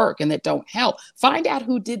don't work and that don't help. Find out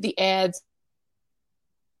who did the ads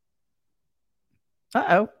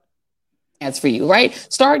Uh-oh. ads for you, right?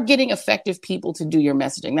 Start getting effective people to do your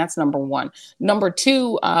messaging. That's number one. Number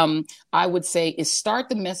two, I would say, is start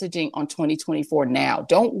the messaging on 2024 now.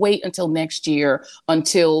 Don't wait until next year,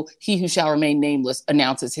 until he who shall remain nameless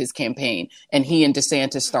announces his campaign and he and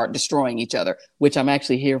DeSantis start destroying each other, which I'm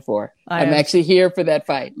actually here for. I'm actually here for that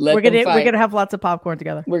fight. We're gonna have lots of popcorn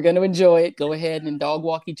together. We're gonna enjoy it. Go ahead and dog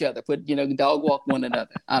walk each other. Dog walk one another.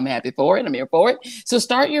 I'm happy for it. I'm here for it. So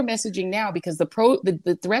start your messaging now, because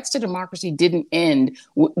the threats to democracy didn't end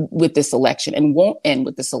with this election and won't end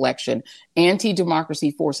with this election.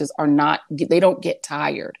 Anti-democracy forces they don't get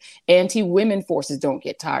tired. Anti-women forces don't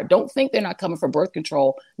get tired. Don't think they're not coming for birth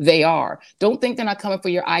control. They are. Don't think they're not coming for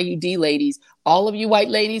your IUD ladies. All of you white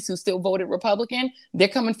ladies who still voted Republican, they're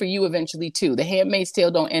coming for you eventually too. The Handmaid's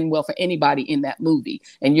Tale don't end well for anybody in that movie,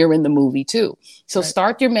 and you're in the movie too. So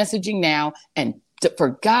start your messaging now, and for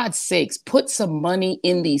God's sakes, put some money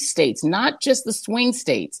in these states, not just the swing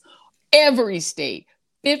states, every state.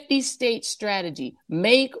 50-state strategy.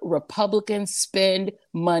 Make Republicans spend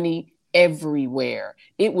money everywhere.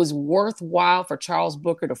 It was worthwhile for Charles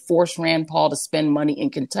Booker to force Rand Paul to spend money in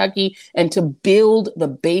Kentucky and to build the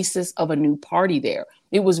basis of a new party there.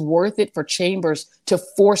 It was worth it for Chambers to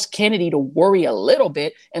force Kennedy to worry a little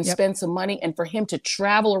bit and spend some money, and for him to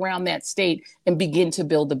travel around that state and begin to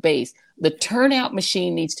build the base. The turnout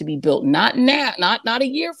machine needs to be built, not now, not a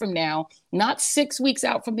year from now, not 6 weeks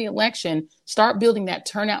out from the election. Start building that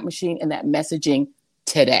turnout machine and that messaging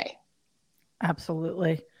today.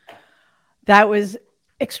 Absolutely. That was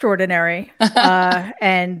extraordinary.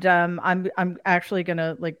 And I'm actually going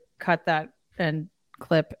to cut that and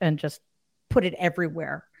clip and just put it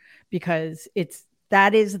everywhere, because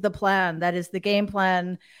that is the plan. That is the game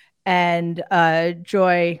plan. And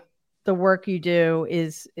Joy, the work you do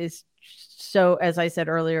is so, as I said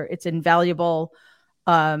earlier, it's invaluable.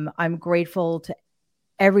 I'm grateful to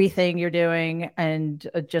everything you're doing, and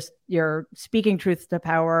just you're speaking truth to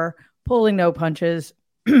power, pulling no punches.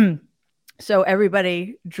 So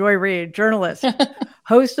everybody, Joy Reid, journalist,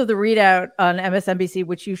 host of the Readout on MSNBC,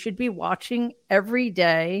 which you should be watching every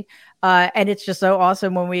day. And it's just so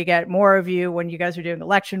awesome when we get more of you, when you guys are doing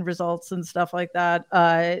election results and stuff like that.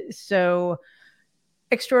 So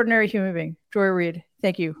extraordinary human being, Joy Reid.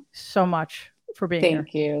 Thank you so much for being here.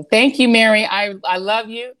 Thank you. Thank you, Mary. I love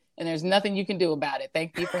you, and there's nothing you can do about it.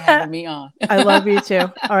 Thank you for having me on. I love you too.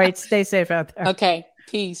 All right. Stay safe out there. Okay.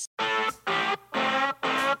 Peace.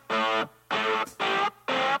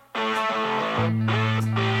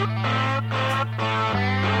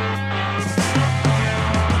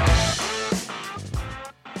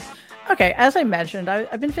 Okay, as I mentioned,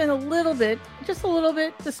 I've been feeling just a little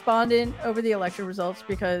bit despondent over the election results,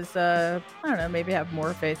 because I don't know, maybe I have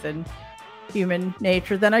more faith in human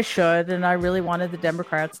nature than I should, and I really wanted the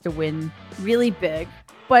Democrats to win really big.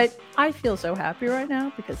 But I feel so happy right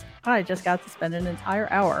now, because I just got to spend an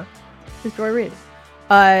entire hour with Joy Reid.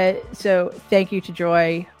 So thank you to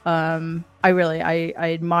Joy. I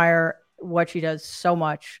admire what she does so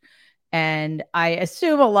much, and I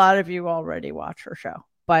assume a lot of you already watch her show.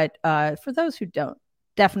 But for those who don't,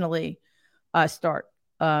 definitely start,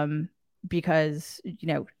 because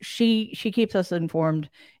she keeps us informed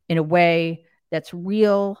in a way that's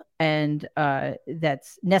real and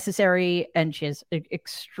that's necessary, and she has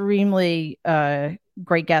extremely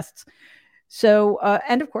great guests. So,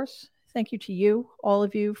 and of course, thank you to you, all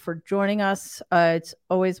of you, for joining us. It's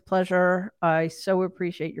always a pleasure. I so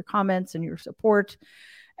appreciate your comments and your support.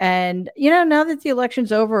 And now that the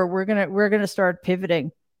election's over, we're gonna start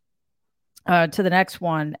pivoting to the next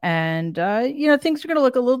one, and things are gonna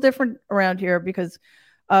look a little different around here, because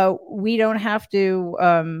we don't have to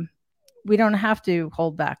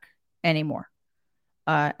hold back anymore,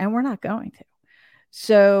 and we're not going to.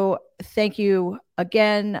 So thank you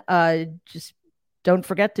again. Just don't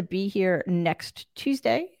forget to be here next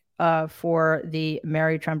Tuesday for the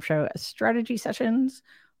Mary Trump Show strategy sessions,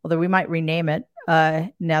 although we might rename it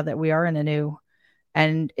now that we are in a new,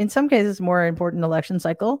 and in some cases more important, election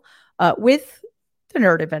cycle. with the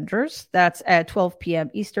Nerd Avengers. That's at 12 p.m.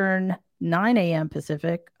 Eastern, 9 a.m.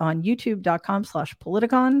 Pacific on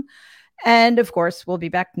youtube.com/Politicon. And of course, we'll be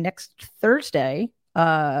back next Thursday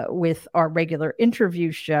with our regular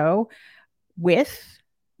interview show with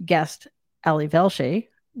guest Ali Velshi.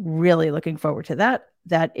 Really looking forward to that.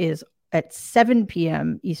 That is at 7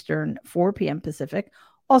 p.m. Eastern, 4 p.m. Pacific.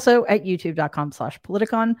 Also at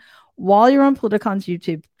youtube.com/Politicon. While you're on Politicon's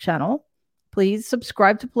YouTube channel, please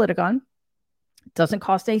subscribe to Politicon. It doesn't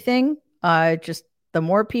cost anything. Just the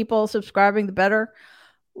more people subscribing, the better.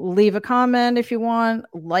 Leave a comment if you want.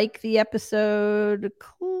 Like the episode.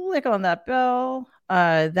 Click on that bell.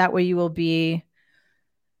 That way you will be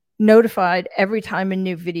notified every time a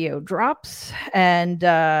new video drops. And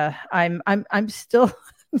I'm still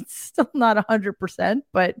not 100%,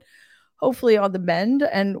 but hopefully on the mend.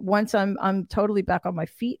 And once I'm totally back on my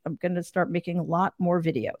feet, I'm going to start making a lot more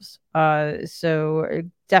videos. So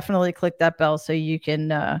definitely click that bell so you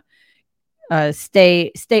can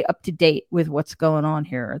stay up to date with what's going on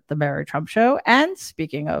here at the Mary Trump Show. And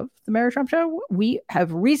speaking of the Mary Trump Show, we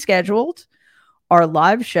have rescheduled our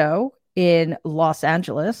live show in Los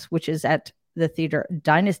Angeles, which is at the theater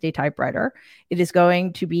Dynasty Typewriter. It is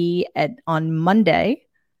going to be on Monday,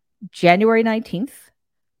 January 19th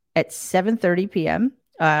at 7:30 p.m.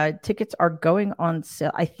 Tickets are going on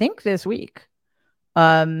sale, I think, this week.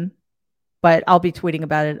 But I'll be tweeting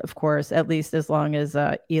about it, of course, at least as long as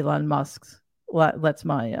Elon Musk lets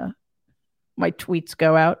my tweets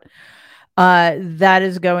go out. That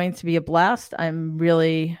is going to be a blast. I'm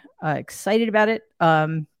really excited about it.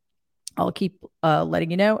 I'll keep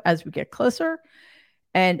letting you know as we get closer.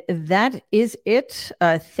 And that is it.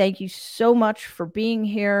 Thank you so much for being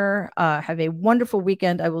here. Have a wonderful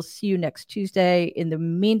weekend. I will see you next Tuesday. In the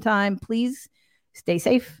meantime, please stay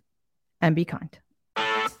safe and be kind.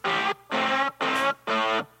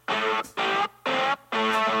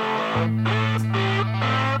 Thank you.